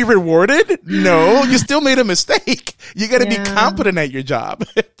should that be rewarded? No, you still made a mistake. You got to be competent at your job.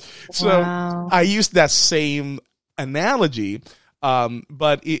 So I used that same analogy.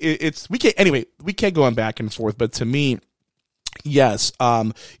 But we can't go on back and forth, but to me, yes,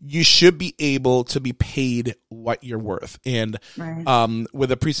 you should be able to be paid what you're worth. And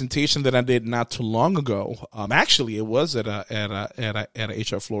with a presentation that I did not too long ago, actually it was at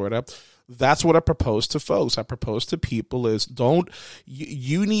HR Florida. That's what I proposed to folks. I proposed to people is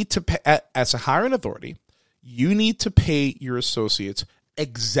you need to pay, as a hiring authority, you need to pay your associates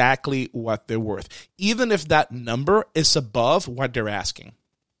exactly what they're worth, even if that number is above what they're asking.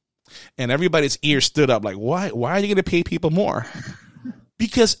 And everybody's ears stood up like, why are you going to pay people more?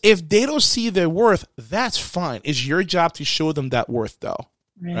 Because if they don't see their worth, that's fine. It's your job to show them that worth, though,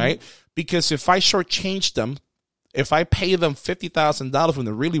 right? Because if I shortchange them, if I pay them $50,000 when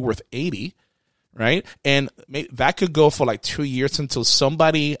they're really worth $80,000, right? And that could go for like 2 years until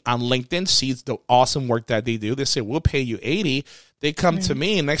somebody on LinkedIn sees the awesome work that they do. They say, we'll pay you $80,000. They come to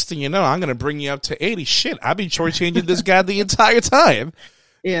me, and next thing you know, I'm going to bring you up to $80,000. Shit, I've been shortchanging this guy the entire time.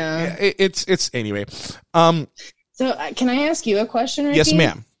 Yeah. It's anyway. So can I ask you a question, Ricky? Yes,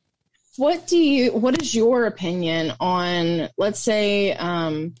 ma'am. What is your opinion on, let's say,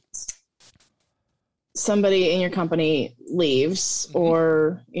 somebody in your company leaves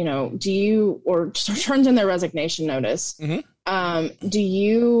or, turns in their resignation notice. Do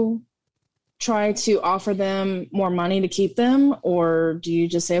you try to offer them more money to keep them, or do you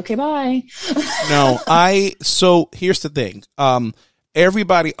just say, okay, bye? No, so here's the thing.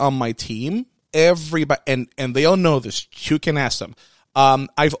 Everybody on my team, and they all know this, you can ask them.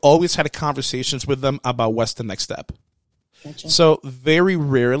 I've always had conversations with them about what's the next step. Gotcha. So very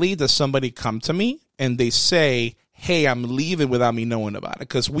rarely does somebody come to me and they say, hey, I'm leaving without me knowing about it,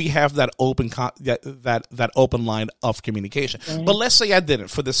 because we have that open that open line of communication. Right. But let's say I didn't,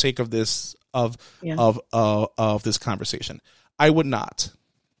 for the sake of this of this conversation. I would not,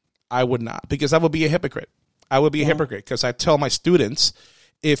 because I would be a hypocrite. I would be a hypocrite, because I tell my students,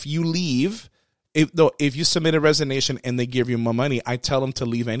 if you leave, if you submit a resignation and they give you more money, I tell them to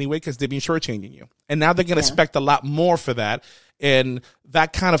leave anyway, because they've been shortchanging you. And now they're going to expect a lot more for that. And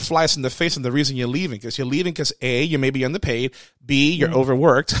that kind of flies in the face of the reason you're leaving, because you're leaving because A, you may be underpaid, B, you're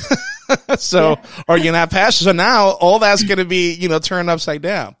overworked, or you're not passionate. So now all that's going to be, turned upside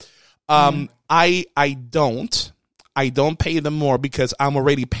down. I don't pay them more, because I'm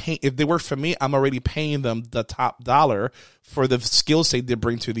already paying. If they work for me, I'm already paying them the top dollar for the skill set they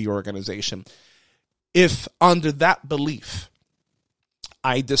bring to the organization. If under that belief,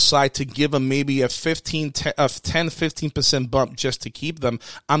 I decide to give them maybe a 10-15% bump just to keep them,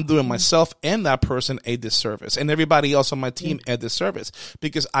 I'm doing myself and that person a disservice, and everybody else on my team a disservice,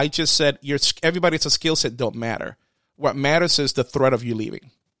 because I just said everybody's a skill set don't matter. What matters is the threat of you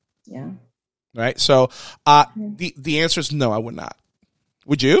leaving. Yeah. Right. So the answer is no, I would not.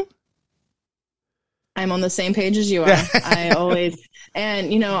 Would you? I'm on the same page as you are. I always, and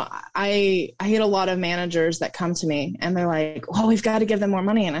I get a lot of managers that come to me and they're like, "Oh, we've got to give them more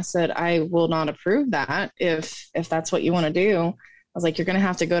money." And I said, I will not approve that if that's what you want to do. I was like, you're going to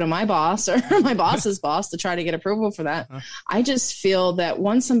have to go to my boss or my boss's boss to try to get approval for that. I just feel that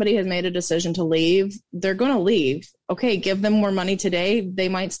once somebody has made a decision to leave, they're going to leave. Okay, give them more money today. They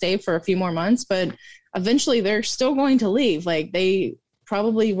might stay for a few more months, but eventually they're still going to leave. Like, they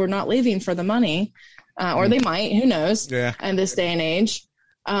probably were not leaving for the money, or they might, who knows, in this day and age.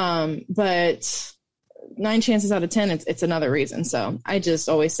 But 9 chances out of 10, it's another reason. So I just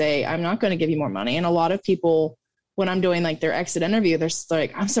always say, I'm not going to give you more money. And a lot of people, when I'm doing like their exit interview, they're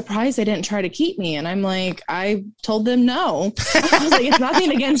like, I'm surprised they didn't try to keep me. And I'm like, I told them no. I was like, it's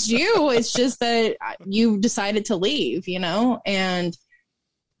nothing against you. It's just that you decided to leave, and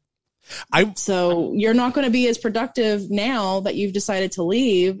so you're not going to be as productive now that you've decided to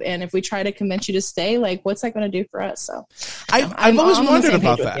leave. And if we try to convince you to stay, like, what's that going to do for us? So I've always wondered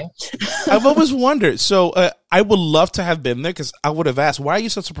about that. I've always wondered. So I would love to have been there, because I would have asked, why are you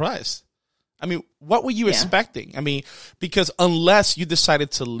so surprised? I mean, what were you expecting? I mean, because unless you decided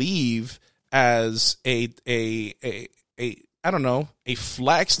to leave as a I don't know, a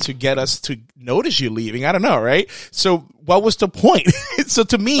flex to get us to notice you leaving. I don't know, right? So what was the point? So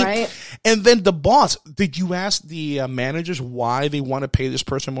to me, and then the boss, did you ask the managers why they want to pay this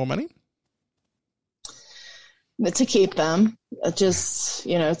person more money? To keep them. Just,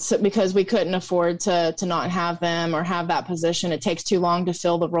 it's because we couldn't afford to not have them or have that position. It takes too long to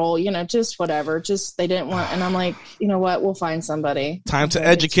fill the role, just whatever. Just they didn't want. And I'm like, you know what? We'll find somebody. Time to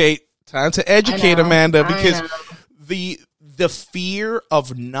educate, Amanda, because the fear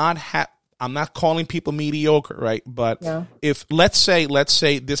of not I'm not calling people mediocre, right? But if let's say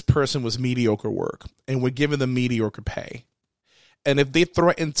this person was mediocre work and we're giving them mediocre pay, and if they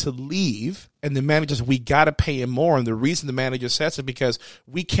threaten to leave and the manager says, we got to pay him more, and the reason the manager says it because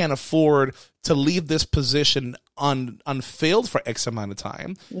we can't afford to leave this position unfilled for X amount of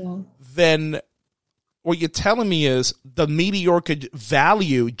time, then what you're telling me is the mediocre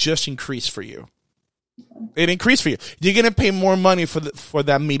value just increased for you. It increased for you. You're going to pay more money for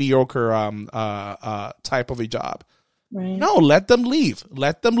that mediocre type of a job. Right. No, let them leave.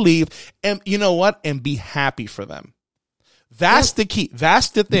 Let them leave. And you know what? And be happy for them. That's the key. That's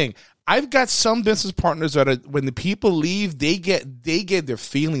the thing. I've got some business partners that are, when the people leave, they get their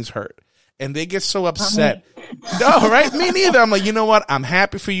feelings hurt and they get so upset. No, right? Me neither. I'm like, you know what? I'm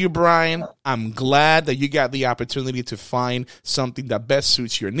happy for you, Brian. I'm glad that you got the opportunity to find something that best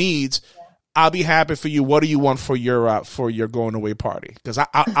suits your needs. I'll be happy for you. What do you want for your going away party? Because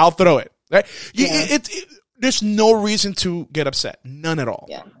I'll throw it. Right? There's no reason to get upset. None at all.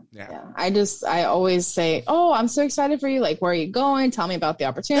 Yeah. I always say, oh, I'm so excited for you. Like, where are you going? Tell me about the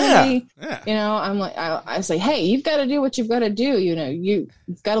opportunity. I'm like, I say, hey, you've got to do what you've got to do. You've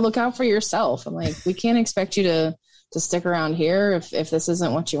got to look out for yourself. I'm like, we can't expect you to stick around here if this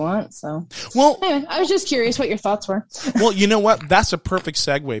isn't what you want. So, well, anyway, I was just curious what your thoughts were. Well, you know what? That's a perfect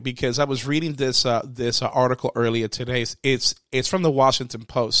segue, because I was reading this article earlier today. It's from the Washington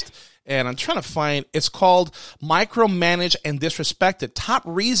Post. And I'm trying to find, it's called Micromanage and Disrespected: Top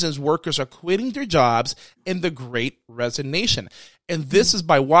Reasons Workers Are Quitting Their Jobs in the Great Resignation. And this is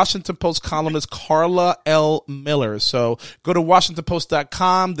by Washington Post columnist Carla L. Miller. So go to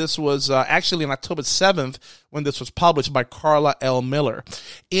WashingtonPost.com. This was actually on October 7th when this was published by Carla L. Miller.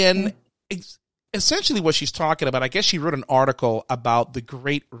 And essentially what she's talking about, I guess she wrote an article about the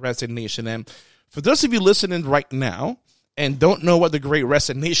Great Resignation. And For those of you listening right now and don't know what the Great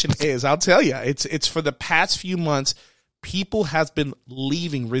Resignation is, I'll tell you, it's for the past few months, people have been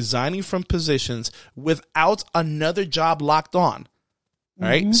leaving, resigning from positions without another job locked on.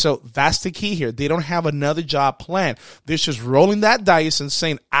 Right? Mm-hmm. So that's the key here. They don't have another job planned. They're just rolling that dice and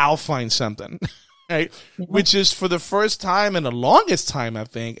saying, I'll find something. Right? Mm-hmm. Which is for the first time in the longest time, I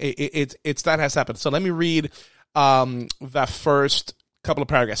think, it's that has happened. So let me read that first couple of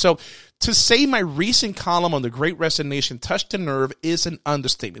paragraphs. So to say my recent column on the Great Resignation touched a nerve is an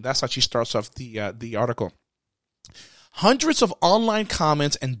understatement. That's how she starts off the article. Hundreds of online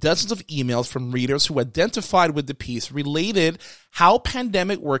comments and dozens of emails from readers who identified with the piece related how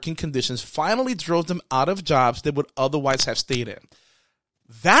pandemic working conditions finally drove them out of jobs they would otherwise have stayed in.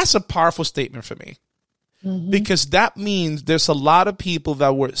 That's a powerful statement for me. Mm-hmm. Because that means there's a lot of people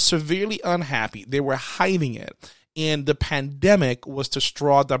that were severely unhappy. They were hiding it. And the pandemic was the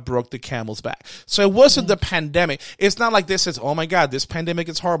straw that broke the camel's back. So it wasn't the pandemic. It's not like they said, oh my God, this pandemic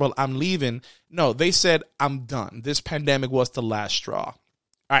is horrible, I'm leaving. No, they said, I'm done. This pandemic was the last straw. All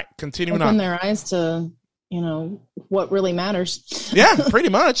right, continuing on. Open their eyes to, what really matters. Yeah, pretty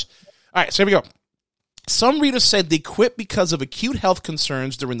much. All right, so here we go. Some readers said they quit because of acute health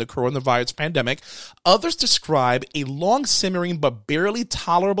concerns during the coronavirus pandemic. Others describe a long simmering but barely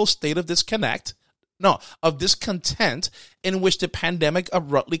tolerable state of discontent in which the pandemic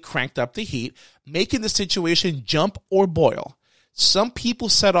abruptly cranked up the heat, making the situation jump or boil. Some people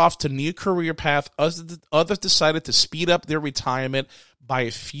set off to new career path. Others decided to speed up their retirement by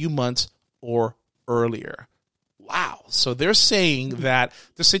a few months or earlier. Wow. So they're saying that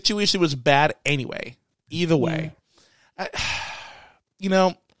the situation was bad anyway. Either way. And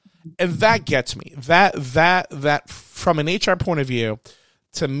that gets me. That from an HR point of view,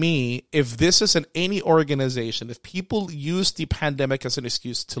 to me, if this is in any organization, if people use the pandemic as an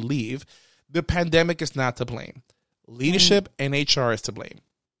excuse to leave, the pandemic is not to blame. Leadership and HR is to blame.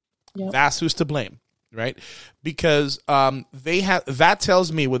 Yep. That's who's to blame, right? Because that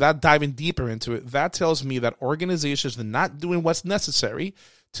tells me, without diving deeper into it, that tells me that organizations are not doing what's necessary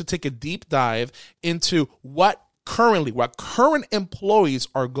to take a deep dive into what current employees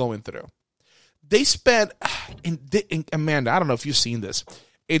are going through. They spend, and Amanda, I don't know if you've seen this.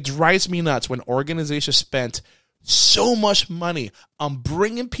 It drives me nuts when organizations spent so much money on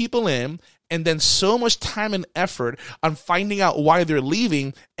bringing people in and then so much time and effort on finding out why they're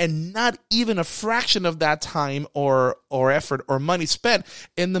leaving, and not even a fraction of that time or effort or money spent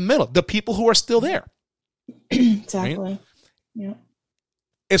in the middle, the people who are still there. Exactly. Right? Yeah.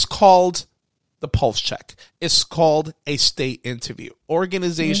 It's called the pulse check. It's called a state interview.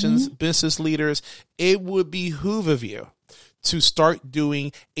 Organizations, business leaders, it would behoove of you to start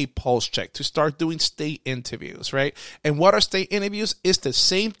doing a pulse check, to start doing state interviews, right? And what are state interviews? It's the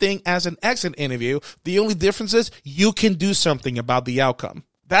same thing as an exit interview. The only difference is you can do something about the outcome.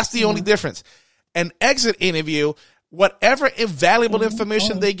 That's the only difference. An exit interview, whatever invaluable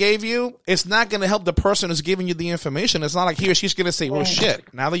information they gave you, it's not going to help the person who's giving you the information. It's not like he or she's going to say, well,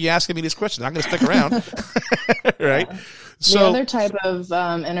 shit, now that you're asking me these questions, I'm going to stick around. Right? Yeah. So, the other type of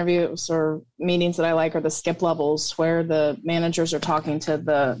interviews or meetings that I like are the skip levels, where the managers are talking to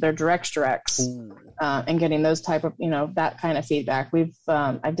their directs and getting those type of, that kind of feedback.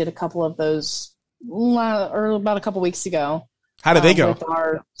 I did a couple of those about a couple weeks ago. How did they go? With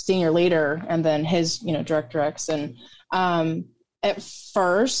our senior leader and then his, directs. And at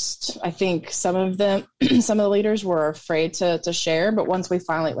first, I think some of the leaders were afraid to share. But once we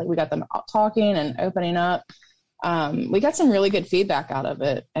finally, we got them talking and opening up, we got some really good feedback out of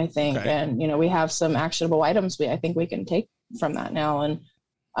it, I think. Okay. And, we have some actionable items I think we can take from that now. And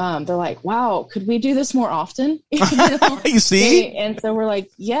they're like, wow, could we do this more often? You see? And so we're like,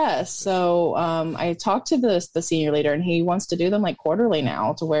 yes. So I talked to the senior leader, and he wants to do them quarterly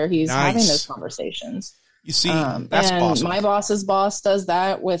now, to where he's having those conversations. You see, that's awesome. My boss's boss does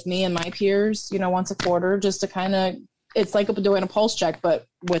that with me and my peers, once a quarter, just to kind of, it's like doing a pulse check, but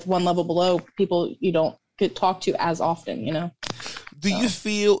with one level below, people you don't get talked to as often, Do you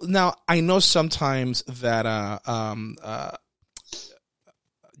feel, now I know sometimes that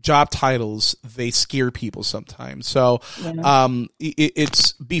job titles, they scare people sometimes. So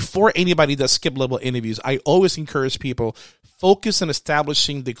it's before anybody does skip level interviews, I always encourage people, focus on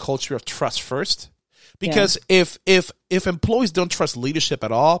establishing the culture of trust first, Because if employees don't trust leadership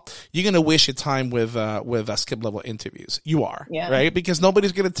at all, you're going to waste your time with skip level interviews. You are, right? Because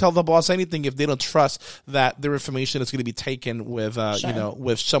nobody's going to tell the boss anything if they don't trust that their information is going to be taken with,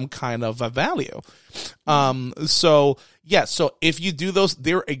 with some kind of value. So if you do those,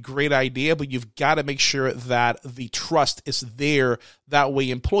 they're a great idea, but you've got to make sure that the trust is there. That way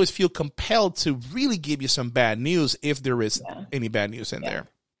employees feel compelled to really give you some bad news if there is any bad news in there.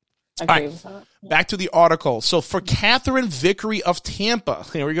 All right, back to the article. So for Catherine Vickery of Tampa,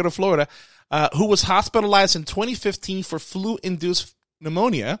 here we go to Florida, who was hospitalized in 2015 for flu-induced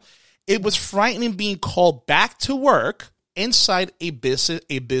pneumonia, it was frightening being called back to work inside a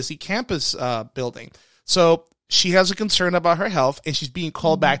busy campus building. So she has a concern about her health, and she's being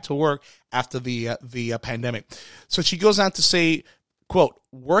called back to work after the pandemic. So she goes on to say, quote,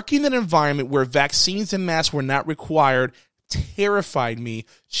 working in an environment where vaccines and masks were not required terrified me,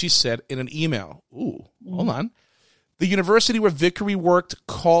 she said in an email. Ooh, hold on. The university where Vickery worked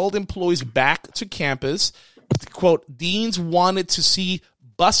called employees back to campus. Quote, deans wanted to see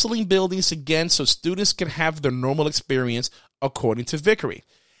bustling buildings again so students could have their normal experience, according to Vickery.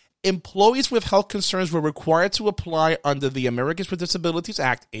 Employees with health concerns were required to apply under the Americans with Disabilities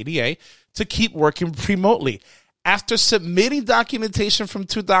Act, ADA, to keep working remotely. After submitting documentation from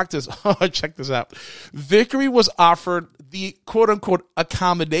 2 doctors, check this out, Vickery was offered the quote-unquote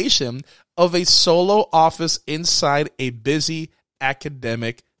accommodation of a solo office inside a busy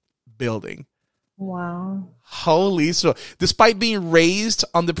academic building. Wow. Holy so! Despite being raised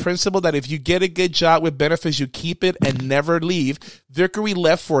on the principle that if you get a good job with benefits, you keep it and never leave, Vickery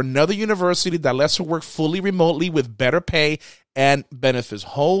left for another university that lets her work fully remotely with better pay and benefits.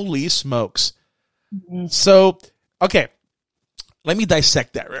 Holy smokes. Mm-hmm. So, okay, let me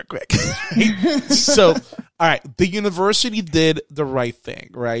dissect that real quick. So, all right, the university did the right thing,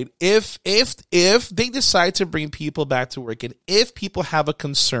 right? If they decide to bring people back to work, and if people have a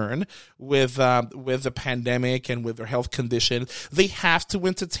concern with the pandemic and with their health condition, they have to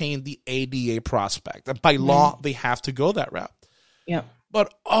entertain the ADA prospect. And by law, they have to go that route. Yeah.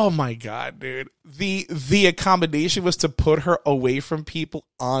 But oh my God, dude, the accommodation was to put her away from people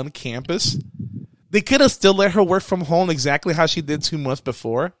on campus. They could have still let her work from home exactly how she did 2 months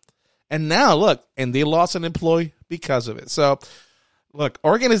before. And now, look, and they lost an employee because of it. So, look,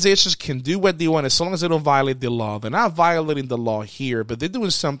 organizations can do what they want as long as they don't violate the law. They're not violating the law here, but they're doing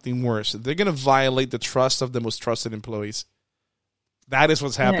something worse. They're going to violate the trust of the most trusted employees. That is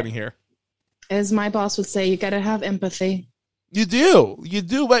what's happening here. As my boss would say, you got to have empathy. You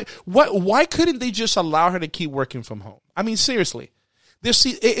do. But why couldn't they just allow her to keep working from home? I mean, seriously.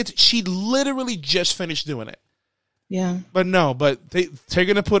 She literally just finished doing it. Yeah. But no, they're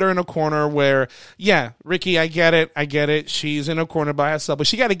going to put her in a corner where, yeah, Ricky, I get it. She's in a corner by herself, but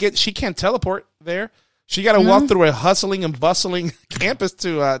she can't teleport there. She got to walk through a hustling and bustling campus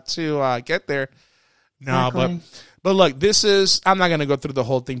to get there. No, exactly. But look, I'm not going to go through the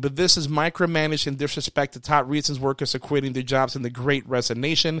whole thing, but this is micromanaged and disrespect the top reasons workers are quitting their jobs in the Great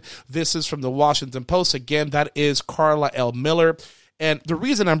Resignation. This is from the Washington Post. Again, that is Carla L. Miller. And the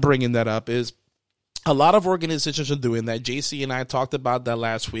reason I'm bringing that up is a lot of organizations are doing that. JC and I talked about that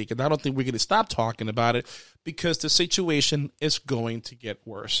last week, and I don't think we're going to stop talking about it because the situation is going to get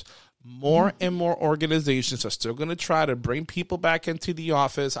worse. More and more organizations are still going to try to bring people back into the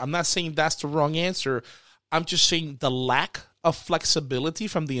office. I'm not saying that's the wrong answer. I'm just saying the lack of flexibility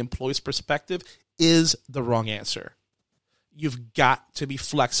from the employee's perspective is the wrong answer. You've got to be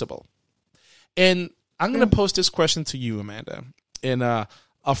flexible. And I'm going to post this question to you, Amanda. And a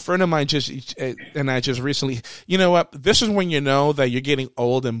friend of mine I just recently, you know what? This is when you know that you're getting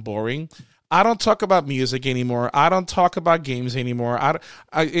old and boring. I don't talk about music anymore. I don't talk about games anymore.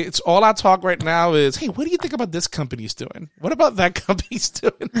 It's all I talk right now is, hey, what do you think about this company's doing? What about that company's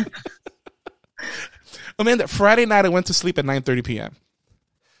doing? Amanda, Friday night I went to sleep at 9:30 p.m.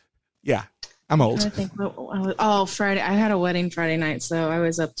 Yeah, I'm old. Friday. I had a wedding Friday night, so I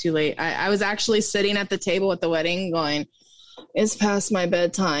was up too late. I was actually sitting at the table at the wedding going, it's past my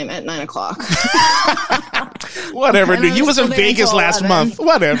bedtime at 9 o'clock. Whatever, dude. You was in Vegas last month.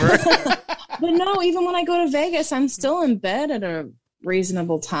 Whatever. But no, even when I go to Vegas, I'm still in bed at a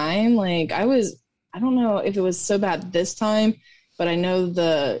reasonable time. Like I don't know if it was so bad this time, but I know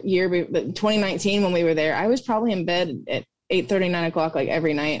the year 2019 when we were there, I was probably in bed at 8:30, 9 o'clock, like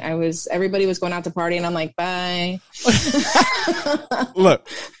every night. Everybody was going out to party and I'm like, bye. Look,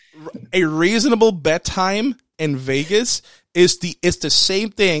 a reasonable bedtime in Vegas is the same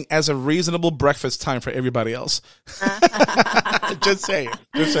thing as a reasonable breakfast time for everybody else. Just saying.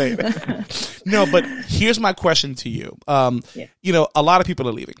 No, but here's my question to you. You know, a lot of people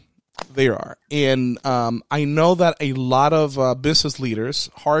are leaving. They are. And I know that a lot of business leaders,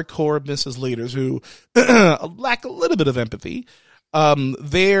 hardcore business leaders who lack a little bit of empathy,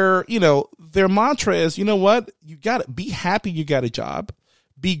 their mantra is, you know what? You got to be happy you got a job.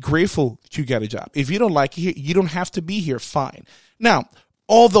 Be grateful that you got a job. If you don't like it here, you don't have to be here. Fine. Now,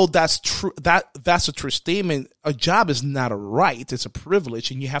 although that's true, that's a true statement. A job is not a right; it's a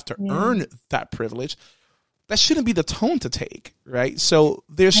privilege, and you have to earn that privilege. That shouldn't be the tone to take, right? So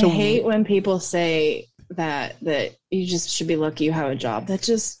there's. I hate when people say that you just should be lucky you have a job. That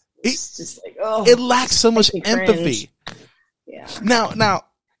it's just like, oh, it lacks so much empathy. Yeah. Now.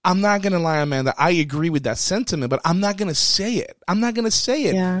 I'm not going to lie, Amanda. I agree with that sentiment, but I'm not going to say it.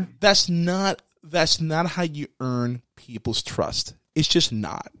 Yeah. That's not how you earn people's trust. It's just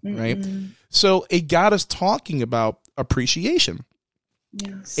not, right? So it got us talking about appreciation.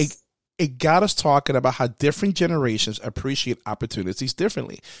 Yes. It got us talking about how different generations appreciate opportunities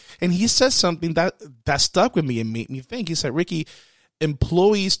differently. And he said something that stuck with me and made me think. He said, Ricky,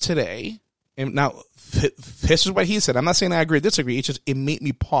 employees today, and now this is what he said. I'm not saying I agree or disagree. It's just, it made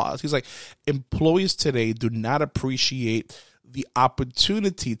me pause. He's like, employees today do not appreciate the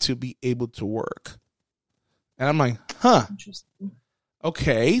opportunity to be able to work. And I'm like, huh. Interesting.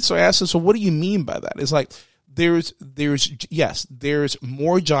 Okay. So I asked him, so what do you mean by that? It's like, there's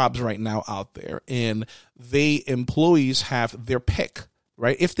more jobs right now out there, and employees have their pick,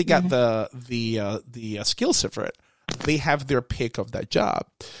 right? If they got the skill set for it, they have their pick of that job.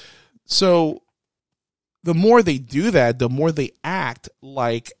 So the more they do that, the more they act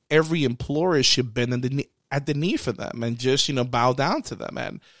like every employer should bend at the knee for them and just, bow down to them.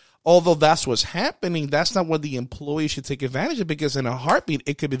 And although that's what's happening, that's not what the employee should take advantage of, because in a heartbeat,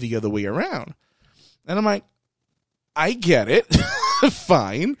 it could be the other way around. And I'm like, I get it.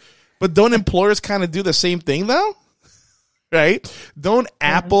 Fine. But don't employers kind of do the same thing, though? Right? Don't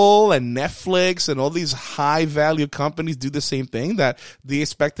Apple and Netflix and all these high value companies do the same thing, that they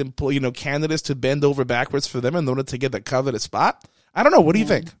expect candidates to bend over backwards for them in order to get the coveted spot? I don't know. What do you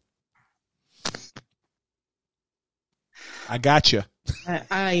think? I got you.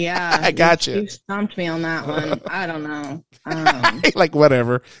 Yeah. I got you. You stumped me on that one. I don't know. Like,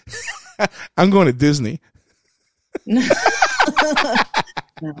 whatever. I'm going to Disney. No,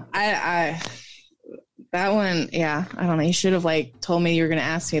 that one, yeah, I don't know. You should have told me you were going to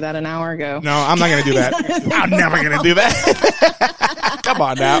ask me that an hour ago. No, I'm not going to do that. I'm never going to do that. Come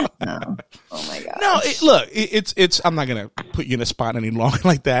on now. No. Oh my God. No, it's. I'm not going to put you in a spot any longer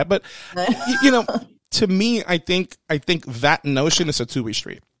like that. But to me, I think that notion is a two-way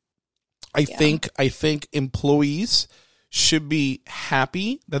street. I think employees should be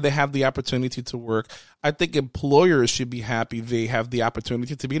happy that they have the opportunity to work. I think employers should be happy they have the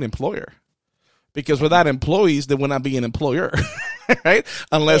opportunity to be an employer. Because without employees, they would not be an employer, right?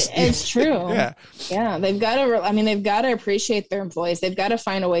 Unless it's true. Yeah. They've got to appreciate their employees. They've got to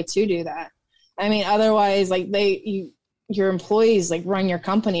find a way to do that. I mean, otherwise, your employees run your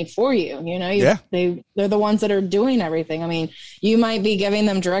company for you. They're the ones that are doing everything. I mean, you might be giving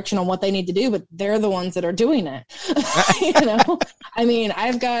them direction on what they need to do, but they're the ones that are doing it. I mean,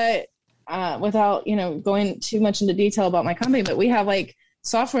 I've got, without, going too much into detail about my company, but we have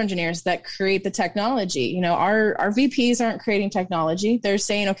software engineers that create the technology. Our VPs aren't creating technology. They're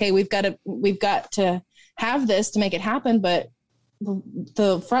saying, okay, we've got to have this to make it happen. But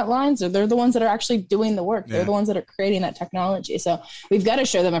the front lines, they're the ones that are actually doing the work. They're the ones that are creating that technology. So we've got to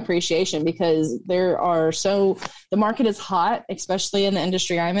show them appreciation, because the market is hot, especially in the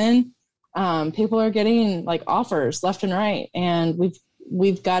industry I'm in. People are getting offers left and right, and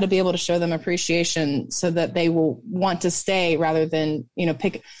we've got to be able to show them appreciation so that they will want to stay rather than,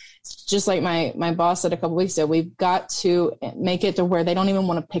 pick. Just like my boss said a couple weeks ago, we've got to make it to where they don't even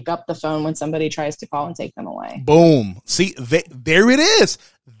want to pick up the phone when somebody tries to call and take them away. Boom. See, there it is.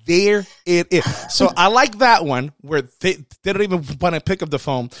 There it is. So I like that one where they don't even want to pick up the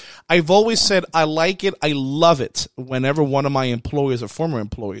phone. I've always said I like it. I love it whenever one of my employees or former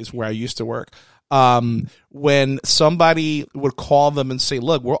employees where I used to work, when somebody would call them and say,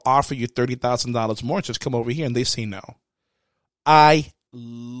 look, we'll offer you $30,000 more. Just come over here. And they say no. I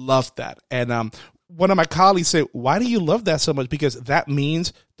love that. And one of my colleagues said, why do you love that so much? Because that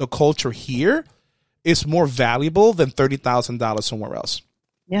means the culture here is more valuable than $30,000 somewhere else.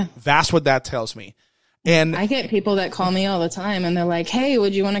 Yeah. That's what that tells me. And I get people that call me all the time and they're like, hey,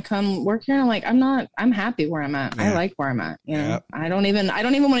 would you want to come work here? I'm like, I'm happy where I'm at. I like where I'm at. I don't even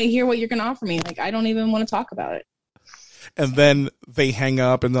want to hear what you're going to offer me. I don't even want to talk about it. And then they hang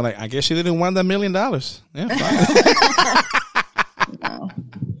up and they're like, I guess you didn't want that $1 million. Yeah, fine. No.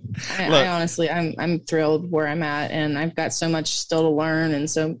 I honestly, I'm thrilled where I'm at, and I've got so much still to learn and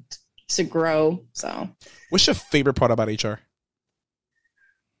so to grow. So what's your favorite part about HR?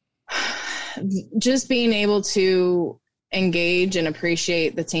 Just being able to engage and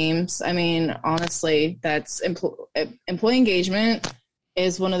appreciate the teams. I mean, honestly, that's employee engagement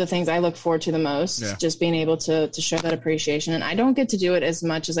is one of the things I look forward to the most. Yeah. Just being able to show that appreciation. And I don't get to do it as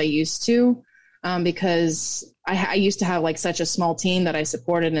much as I used to, because I used to have like such a small team that I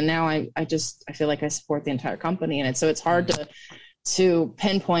supported. And now I feel like I support the entire company. And so it's hard to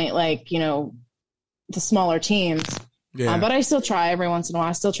pinpoint, like, the smaller teams. Yeah. But I still try every once in a while.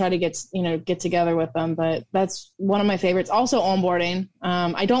 I still try to get together with them, but that's one of my favorites. Also onboarding.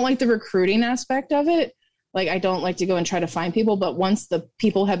 I don't like the recruiting aspect of it. Like, I don't like to go and try to find people, but once the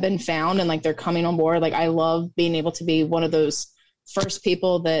people have been found and like they're coming on board, like I love being able to be one of those first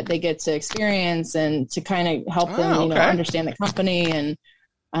people that they get to experience and to kind of help them, understand the company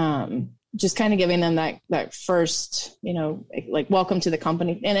and just kind of giving them that first, like welcome to the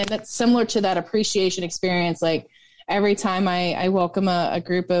company. And that's similar to that appreciation experience. Like, every time I welcome a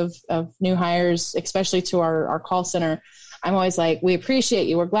group of new hires, especially to our call center, I'm always like, we appreciate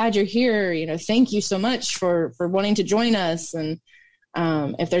you. We're glad you're here. Thank you so much for wanting to join us. And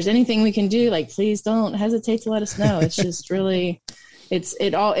if there's anything we can do, like, please don't hesitate to let us know. It's just really, it's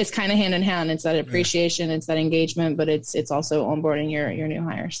kind of hand in hand. It's that appreciation, it's that engagement, but it's also onboarding your new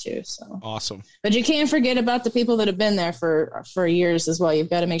hires too. So awesome. But you can't forget about the people that have been there for years as well. You've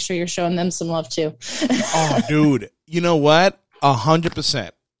got to make sure you're showing them some love too. Oh, dude, you know what?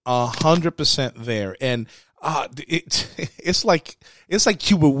 100% there. And it's like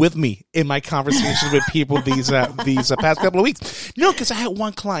you were with me in my conversations with people these past couple of weeks. Because I had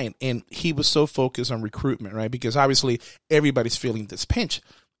one client and he was so focused on recruitment, right? Because obviously everybody's feeling this pinch,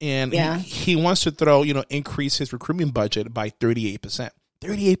 and he wants to increase his recruitment budget by 38%.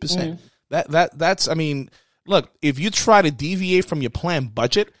 38%. That's I mean, look, if you try to deviate from your planned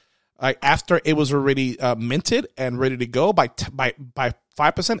budget, after it was already minted and ready to go by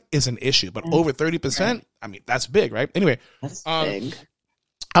 5% is an issue, but over 30%, I mean, that's big, right? Anyway, that's big.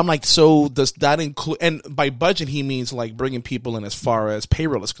 I'm like, so does that include? And by budget, he means like bringing people in as far as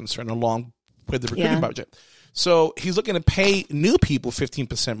payroll is concerned, along with the recruiting budget. So he's looking to pay new people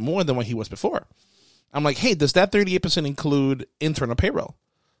 15% more than what he was before. I'm like, hey, does that 38% include internal payroll?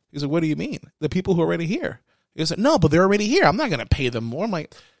 He's like, what do you mean? The people who are already here? He said, no, but they're already here. I'm not going to pay them more. I'm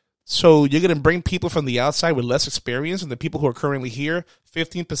like, so you're going to bring people from the outside with less experience and the people who are currently here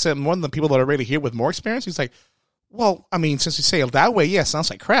 15% more than the people that are already here with more experience? He's like, well, I mean, since you say it that way, yeah, it sounds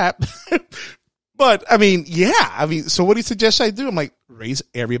like crap. But, I mean, so what do you suggest I do? I'm like, raise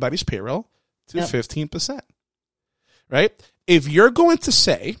everybody's payroll to 15%, right? If you're going to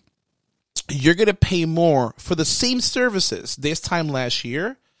say you're going to pay more for the same services this time last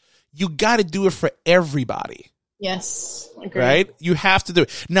year, you got to do it for everybody. Yes, agree. Right? You have to do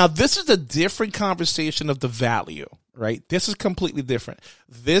it. Now, this is a different conversation of the value, right? This is completely different.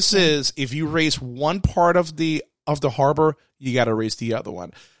 This is, if you raise one part of the harbor, you got to raise the other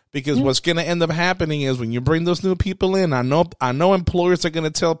one. Because what's going to end up happening is when you bring those new people in, I know employers are going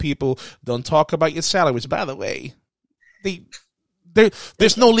to tell people, don't talk about your salaries. By the way,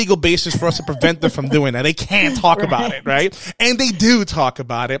 there's no legal basis for us to prevent them from doing that. They can't talk about it, right? And they do talk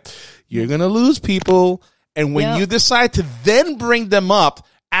about it. You're going to lose people. And when you decide to then bring them up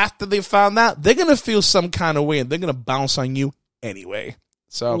after they found out, they're going to feel some kind of way and they're going to bounce on you anyway.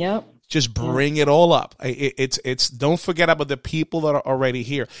 So just bring it all up. It's don't forget about the people that are already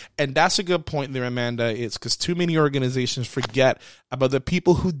here. And that's a good point there, Amanda. It's because too many organizations forget about the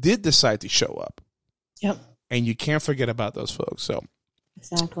people who did decide to show up. Yep. And you can't forget about those folks. So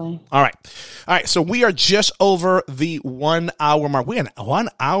exactly. All right. So we are just over the 1 hour mark. We're in 1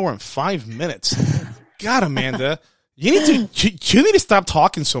 hour and 5 minutes. God, Amanda, you need to stop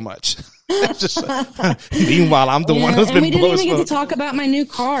talking so much. Just, meanwhile, I'm the one who's been blowing smoke. We didn't even get to talk about my new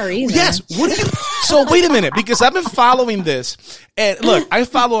car either. Yes. So wait a minute, because I've been following this, and look, I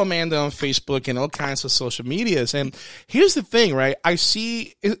follow Amanda on Facebook and all kinds of social medias, and here's the thing, right? I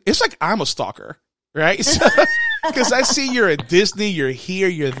see it's like I'm a stalker. Right? Because I see you're at Disney, you're here,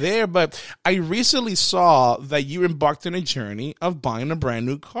 you're there, but I recently saw that you embarked on a journey of buying a brand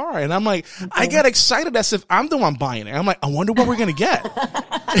new car. And I'm like, I got excited as if I'm the one buying it. I'm like, I wonder what we're going to get.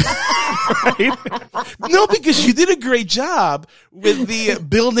 Right? No, because you did a great job with the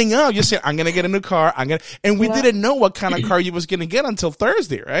building up. You said, I'm going to get a new car. And we didn't know what kind of car you was going to get until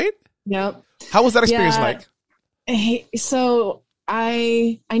Thursday, right? Yep. How was that experience like? So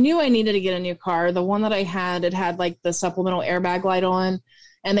I knew I needed to get a new car. The one that I had, it had like the supplemental airbag light on.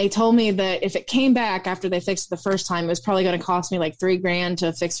 And they told me that if it came back after they fixed it the first time, it was probably going to cost me like $3,000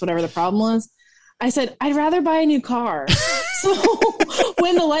 to fix whatever the problem was. I said, I'd rather buy a new car. So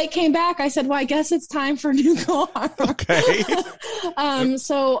when the light came back, I said, well, I guess it's time for a new car. Okay.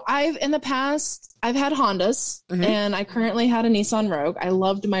 So in the past, I've had Hondas, and I currently had a Nissan Rogue. I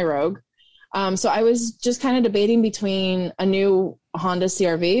loved my Rogue. So I was just kind of debating between a new Honda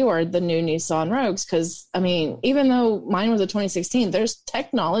CR-V or the new Nissan Rogues. Cause I mean, even though mine was a 2016, there's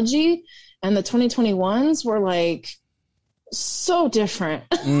technology, and the 2021s were like so different.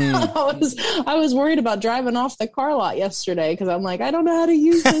 I was worried about driving off the car lot yesterday, cause I'm like, I don't know how to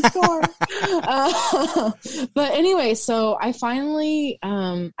use this car. But anyway, so I finally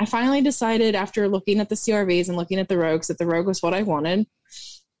decided, after looking at the CR-Vs and looking at the Rogues, that the Rogue was what I wanted.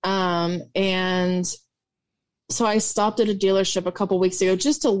 And so I stopped at a dealership a couple weeks ago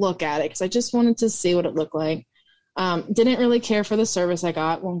just to look at it, because I just wanted to see what it looked like. Didn't really care for the service I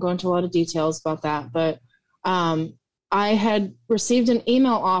got. Won't go into a lot of details about that, but I had received an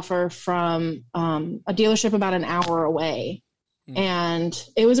email offer from a dealership about an hour away, and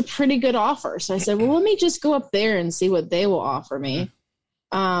it was a pretty good offer. So I said, well, let me just go up there and see what they will offer me.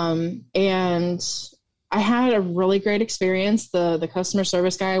 And I had a really great experience. The customer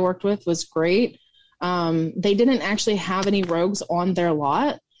service guy I worked with was great. They didn't actually have any Rogues on their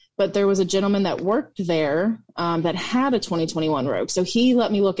lot, but there was a gentleman that worked there that had a 2021 Rogue. So he let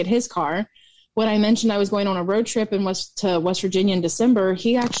me look at his car. When I mentioned I was going on a road trip to West Virginia in December,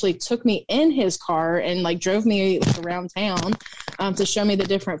 he actually took me in his car and like drove me around town to show me the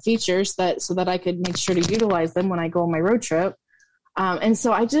different features so that I could make sure to utilize them when I go on my road trip. And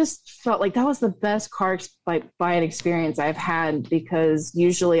so I just felt like that was the best car buying experience I've had, because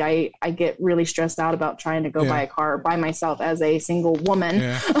usually I get really stressed out about trying to go buy a car by myself as a single woman.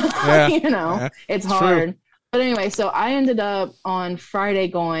 It's hard. True. But anyway, so I ended up on Friday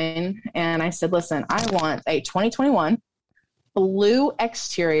going, and I said, listen, I want a 2021 blue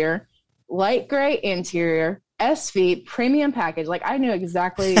exterior, light gray interior, SV premium package. Like, I knew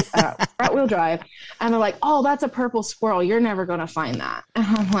exactly front wheel drive. And they're like, oh, that's a purple squirrel. You're never going to find that. And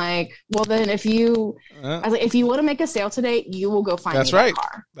I'm like, well, then if you want to make a sale today, you will go find that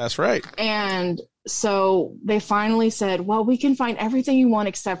car. That's right. And so they finally said, well, we can find everything you want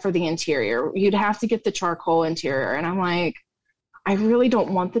except for the interior. You'd have to get the charcoal interior. And I'm like, I really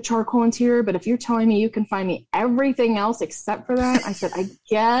don't want the charcoal interior, but if you're telling me you can find me everything else except for that, I said, I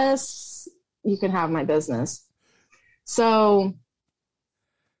guess you can have my business. So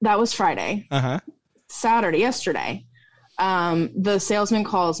that was Friday. Saturday, yesterday, the salesman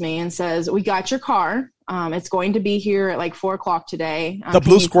calls me and says, we got your car. It's going to be here at like 4:00 today. The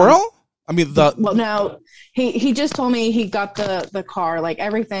blue squirrel? Well, no, he just told me he got the car, like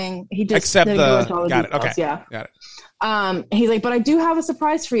everything. He just except got it. Okay. Yeah. Got it. He's like, but I do have a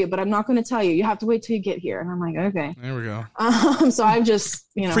surprise for you, but I'm not going to tell you. You have to wait till you get here. And I'm like, okay. There we go. So I've just,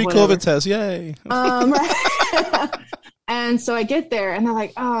 free whatever. COVID test. Yay. Right. And so I get there and they're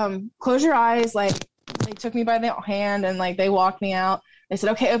like, close your eyes. Like, they took me by the hand and like, they walked me out. They said,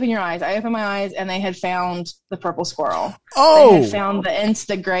 okay, open your eyes. I opened my eyes and they had found the purple squirrel. Oh, they had found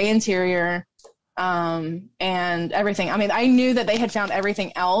the gray interior, and everything. I mean, I knew that they had found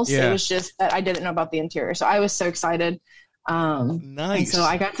everything else. Yeah. It was just that I didn't know about the interior. So I was so excited. Nice. So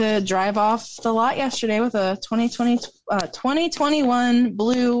I got to drive off the lot yesterday with a 2021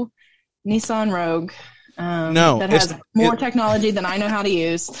 blue Nissan Rogue. That has more technology than I know how to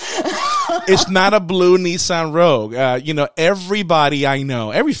use. It's not a blue Nissan Rogue. Everybody I know,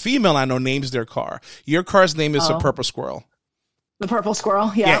 every female I know names their car. Your car's name is a purple squirrel. The purple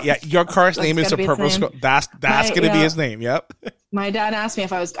squirrel, yeah. Yeah. Your car's name is a purple squirrel. That's going to be his name. Yep. My dad asked me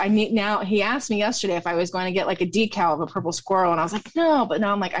he asked me yesterday if I was going to get like a decal of a purple squirrel, and I was like, no, but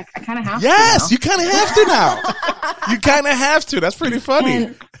now I'm like, I kind of have to. Yes, you kind of have to now. You kind of have to. That's pretty funny.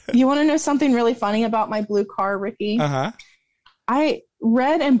 And you want to know something really funny about my blue car, Ricky?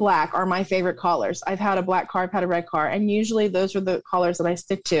 Red and black are my favorite colors. I've had a black car, I've had a red car, and usually those are the colors that I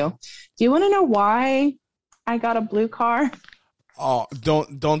stick to. Do you want to know why I got a blue car? Oh,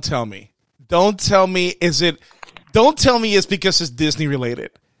 don't tell me. Don't tell me it's because it's Disney related.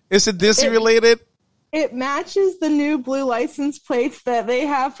 Is it Disney related? It matches the new blue license plates that they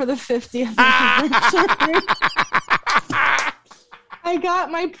have for the 50th anniversary. I got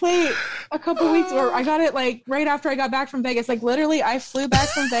my plate a couple weeks ago. I got it like right after I got back from Vegas. Like literally, I flew back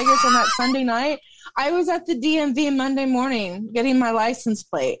from Vegas on that Sunday night. I was at the DMV Monday morning getting my license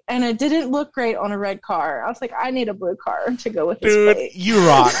plate, and it didn't look great on a red car. I was like, I need a blue car to go with this plate. You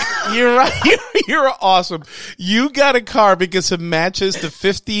rock. You're right. You're awesome. You got a car because it matches the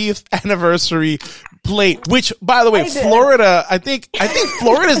 50th anniversary plate, which, by the way, Florida, I think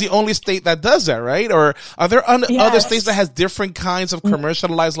Florida is the only state that does that, right? Or are there other states that has different kinds of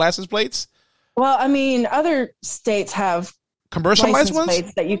commercialized license plates? Well, I mean, other states have commercialized license ones?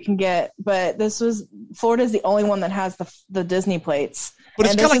 plates that you can get, but Florida's the only one that has the Disney plates. But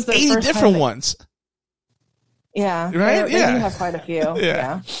it's got like 80 different ones. Yeah. Right? They do have quite a few.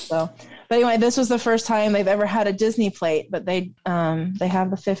 Yeah. So, but anyway, this was the first time they've ever had a Disney plate, but they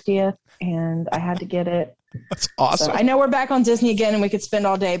have the 50th, and I had to get it. That's awesome. So I know we're back on Disney again, and we could spend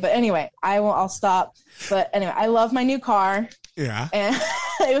all day. But anyway, I'll stop. But anyway, I love my new car. Yeah. And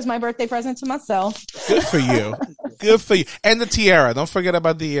it was my birthday present to myself. Good for you. Good for you. And the tiara. Don't forget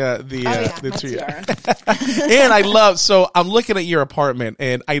about the tiara. And I'm looking at your apartment,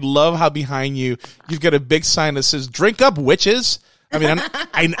 and I love how behind you've got a big sign that says "Drink up, witches." I mean,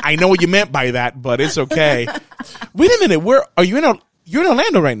 I know what you meant by that, but it's okay. Wait a minute. You're in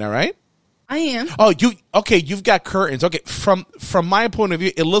Orlando right now, right? I am. Oh, you've got curtains. Okay. From my point of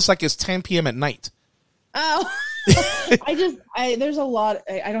view, it looks like it's 10 p.m. at night. Oh. There's a lot.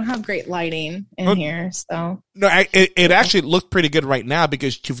 I don't have great lighting in here, so. No, it actually looked pretty good right now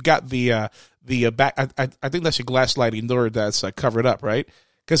because you've got the back. I think that's your glass sliding door that's covered up, right?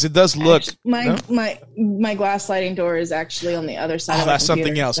 Because it does look. My glass sliding door is actually on the other side. Oh, of that's computer,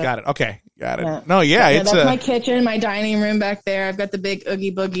 something else. so. Got it. Okay, got it. Yeah. No, it's that's my kitchen, my dining room back there. I've got the big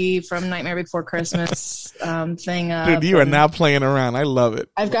Oogie Boogie from Nightmare Before Christmas thing up. Dude, you are now playing around. I love it.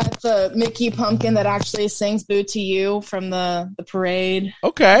 I've got the Mickey pumpkin that actually sings "Boo to You" from the parade.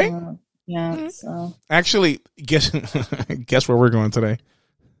 Okay. So actually, guess where we're going today?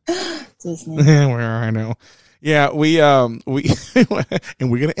 Disney. Where I know. Yeah, we and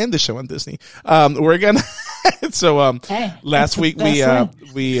we're gonna end the show on Disney. We're gonna last week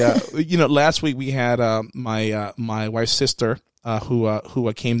last week we had my wife's sister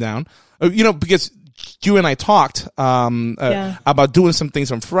who came down. Because you and I talked about doing some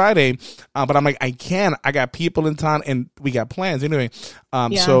things on Friday, but I'm like I got people in town and we got plans anyway.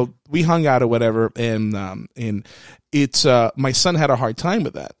 So we hung out or whatever, and it's my son had a hard time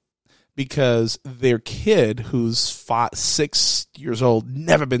with that. Because their kid, who's 6 years old,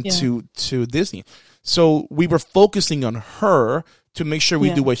 never been to Disney. So we were focusing on her to make sure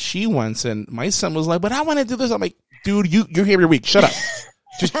we do what she wants. And my son was like, but I want to do this. I'm like, dude, you're here every week. Shut up.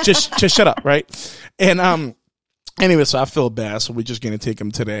 just shut up, right? And anyway, so I feel bad. So we're just going to take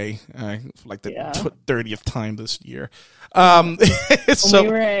him today, like the 30th time this year. So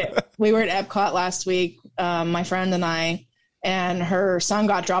we were at Epcot last week, my friend and I. And her son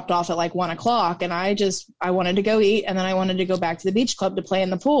got dropped off at like 1:00, and I wanted to go eat, and then I wanted to go back to the beach club to play in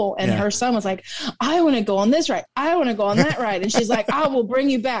the pool. And her son was like, I want to go on this ride. I want to go on that ride. And she's like, I will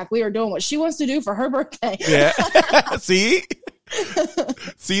bring you back. We are doing what she wants to do for her birthday. Yeah. See,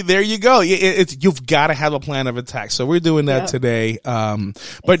 there you go. You've got to have a plan of attack. So we're doing that today.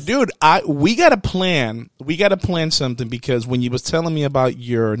 But dude, we got to plan something, because when you was telling me about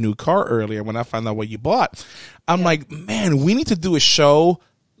your new car earlier, when I found out what you bought, I'm like, man, we need to do a show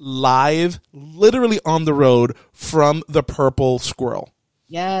live, literally on the road from the Purple Squirrel.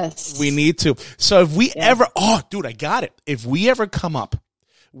 Yes. We need to. So if we ever, I got it. If we ever come up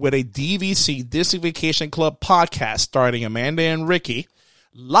with a DVC, Disney Vacation Club podcast starring Amanda and Ricky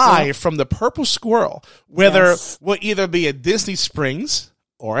live from the Purple Squirrel, whether we'll either be at Disney Springs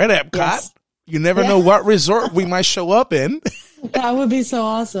or at Epcot. You never know what resort we might show up in. That would be so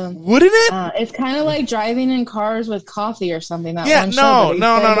awesome. Wouldn't it? It's kind of like driving in cars with coffee or something. No.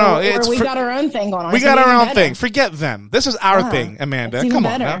 We got our own thing going on. We got our own thing. Forget them. This is our thing, Amanda. Come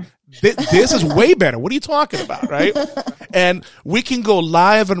on now. This is way better. What are you talking about, right? And we can go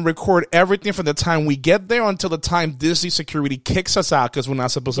live and record everything from the time we get there until the time Disney security kicks us out because we're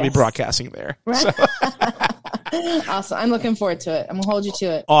not supposed to be broadcasting there. Right. So. Awesome. I'm looking forward to it. I'm going to hold you to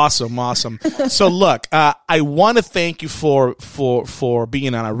it. Awesome. So look, I want to thank you for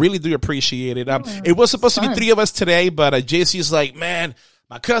being on. I really do appreciate it. It was supposed to be 3 of us today, but JC's like, man,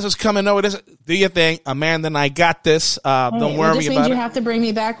 my cousin's coming over. Do your thing. Amanda and I got this. Don't worry about it. You have to bring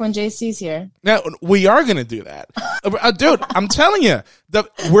me back when JC's here. Now, we are going to do that. Dude, I'm telling you,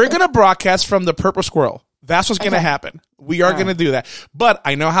 we're going to broadcast from the Purple Squirrel. That's what's going to happen. We are going to do that. But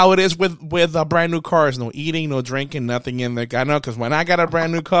I know how it is with brand new cars. No eating, no drinking, nothing in there. I know, because when I got a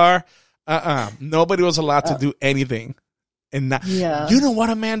brand new car, nobody was allowed to do anything. And you know what,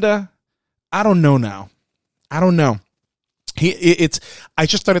 Amanda? I don't know now. I don't know. I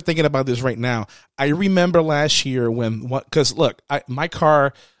just started thinking about this right now. I remember last year because look, my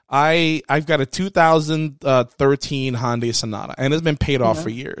car, I've got a 2013 Hyundai Sonata, and it's been paid off for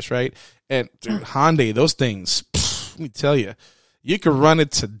years, right? And dude, Hyundai, those things, let me tell you, you could run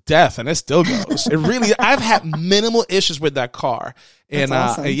it to death and it still goes. It really, I've had minimal issues with that car, and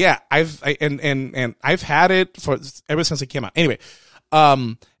awesome. I've had it ever since it came out. Anyway,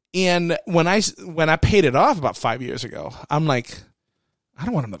 And when I paid it off about 5 years ago, I'm like, I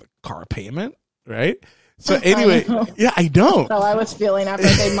don't want another car payment, right? So anyway, yeah, I don't. So I was feeling after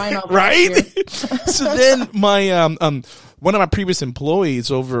I paid mine off. Right? So then my one of my previous employees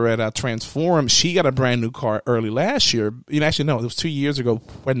over at Transform, she got a brand new car early last year. Actually, no, it was 2 years ago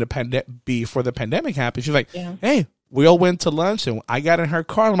when before the pandemic happened. She's like, hey, we all went to lunch and I got in her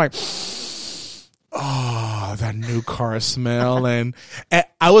car. I'm like, oh, that new car smell. And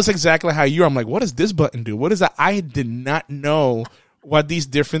I was exactly how you are. I'm like, what does this button do? What is that? I did not know what these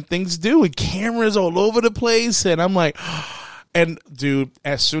different things do, and cameras all over the place. And I'm like, and dude,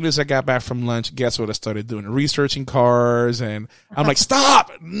 as soon as I got back from lunch, guess what I started doing? Researching cars. And I'm like,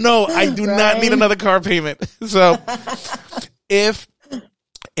 stop. No, I do not need another car payment. So if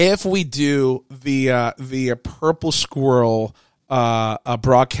we do the Purple Squirrel a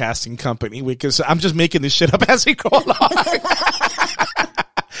broadcasting company, because I'm just making this shit up as we go along.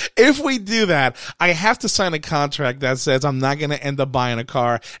 If we do that, I have to sign a contract that says I'm not going to end up buying a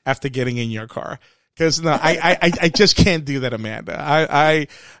car after getting in your car. Because no, I just can't do that, Amanda.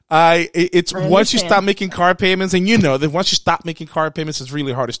 It's once you stop making car payments, and that once you stop making car payments, it's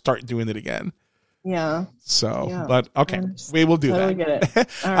really hard to start doing it again. Yeah. So, but okay, we will do totally that. Get it.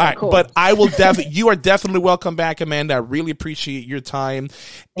 All right, cool. But I will definitely. You are definitely welcome back, Amanda. I really appreciate your time.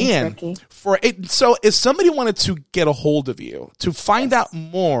 Thanks, Ricky. So, if somebody wanted to get a hold of you to find out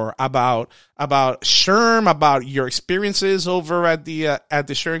more about SHRM, about your experiences over at the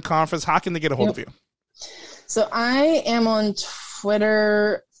SHRM conference, how can they get a hold of you? So I am on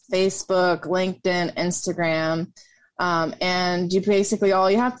Twitter, Facebook, LinkedIn, Instagram. And you basically, all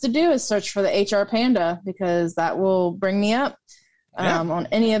you have to do is search for the HR Panda, because that will bring me up on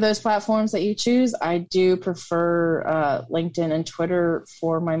any of those platforms that you choose. I do prefer LinkedIn and Twitter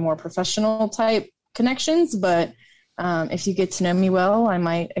for my more professional type connections, but if you get to know me well, I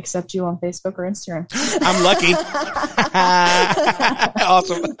might accept you on Facebook or Instagram. I'm lucky.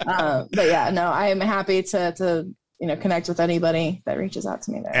 Awesome. But yeah, no, I am happy to connect with anybody that reaches out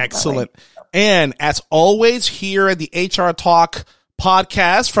to me there. Excellent. And as always, here at the HR Talk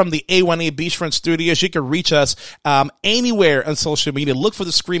podcast from the A1A Beachfront Studios, you can reach us anywhere on social media. Look for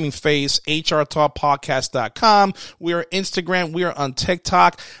the screaming face, hrtalkpodcast.com. We are Instagram. We are on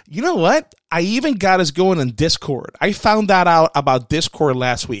TikTok. You know what? I even got us going on Discord. I found that out about Discord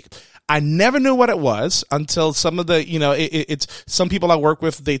last week. I never knew what it was until some of the, it's some people I work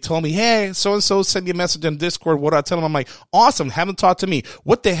with, they told me, hey, so-and-so send me a message on Discord. What do I tell them? I'm like, awesome. Haven't talked to me.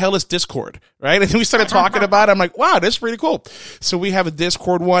 What the hell is Discord? Right? And then we started talking about it. I'm like, wow, that's pretty cool. So we have a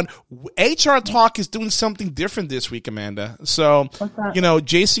Discord one. HR Talk is doing something different this week, Amanda. So,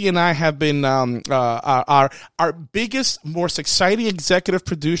 JC and I have been, our biggest, most exciting executive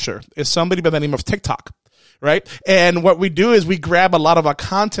producer is somebody by the name of TikTok. Right. And what we do is we grab a lot of our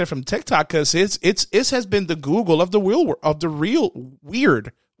content from TikTok, because it has been the Google of the real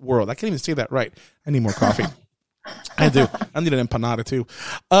weird world. I can't even say that right. I need more coffee. I do. I need an empanada too.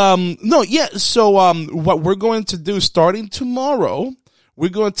 So what we're going to do starting tomorrow, we're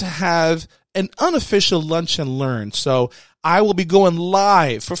going to have an unofficial lunch and learn. So I will be going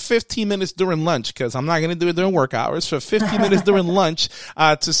live for 15 minutes during lunch, because I'm not going to do it during work hours. For 15 minutes during lunch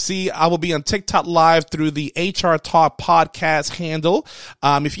to see, I will be on TikTok live through the HR Talk podcast handle.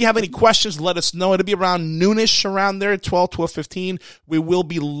 If you have any questions, let us know. It'll be around noonish, around there, 12:15. We will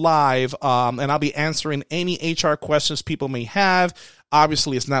be live, and I'll be answering any HR questions people may have.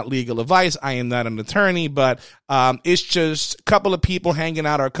 Obviously, it's not legal advice. I am not an attorney, but it's just a couple of people hanging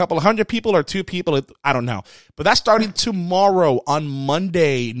out, or a couple of hundred people, or 2 people. I don't know. But that's starting tomorrow on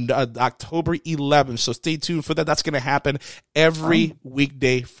Monday, October 11th. So stay tuned for that. That's going to happen every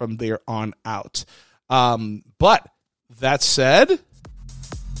weekday from there on out. But that said, all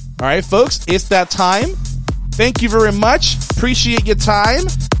right, folks, it's that time. Thank you very much. Appreciate your time.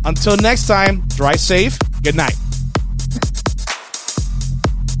 Until next time, drive safe. Good night.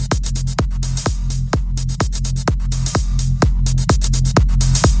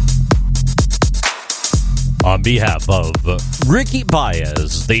 On behalf of Ricky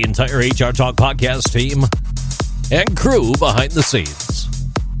Baez, the entire HR Talk podcast team, and crew behind the scenes,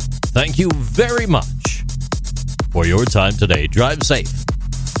 thank you very much for your time today. Drive safe.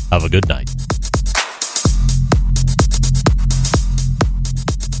 Have a good night.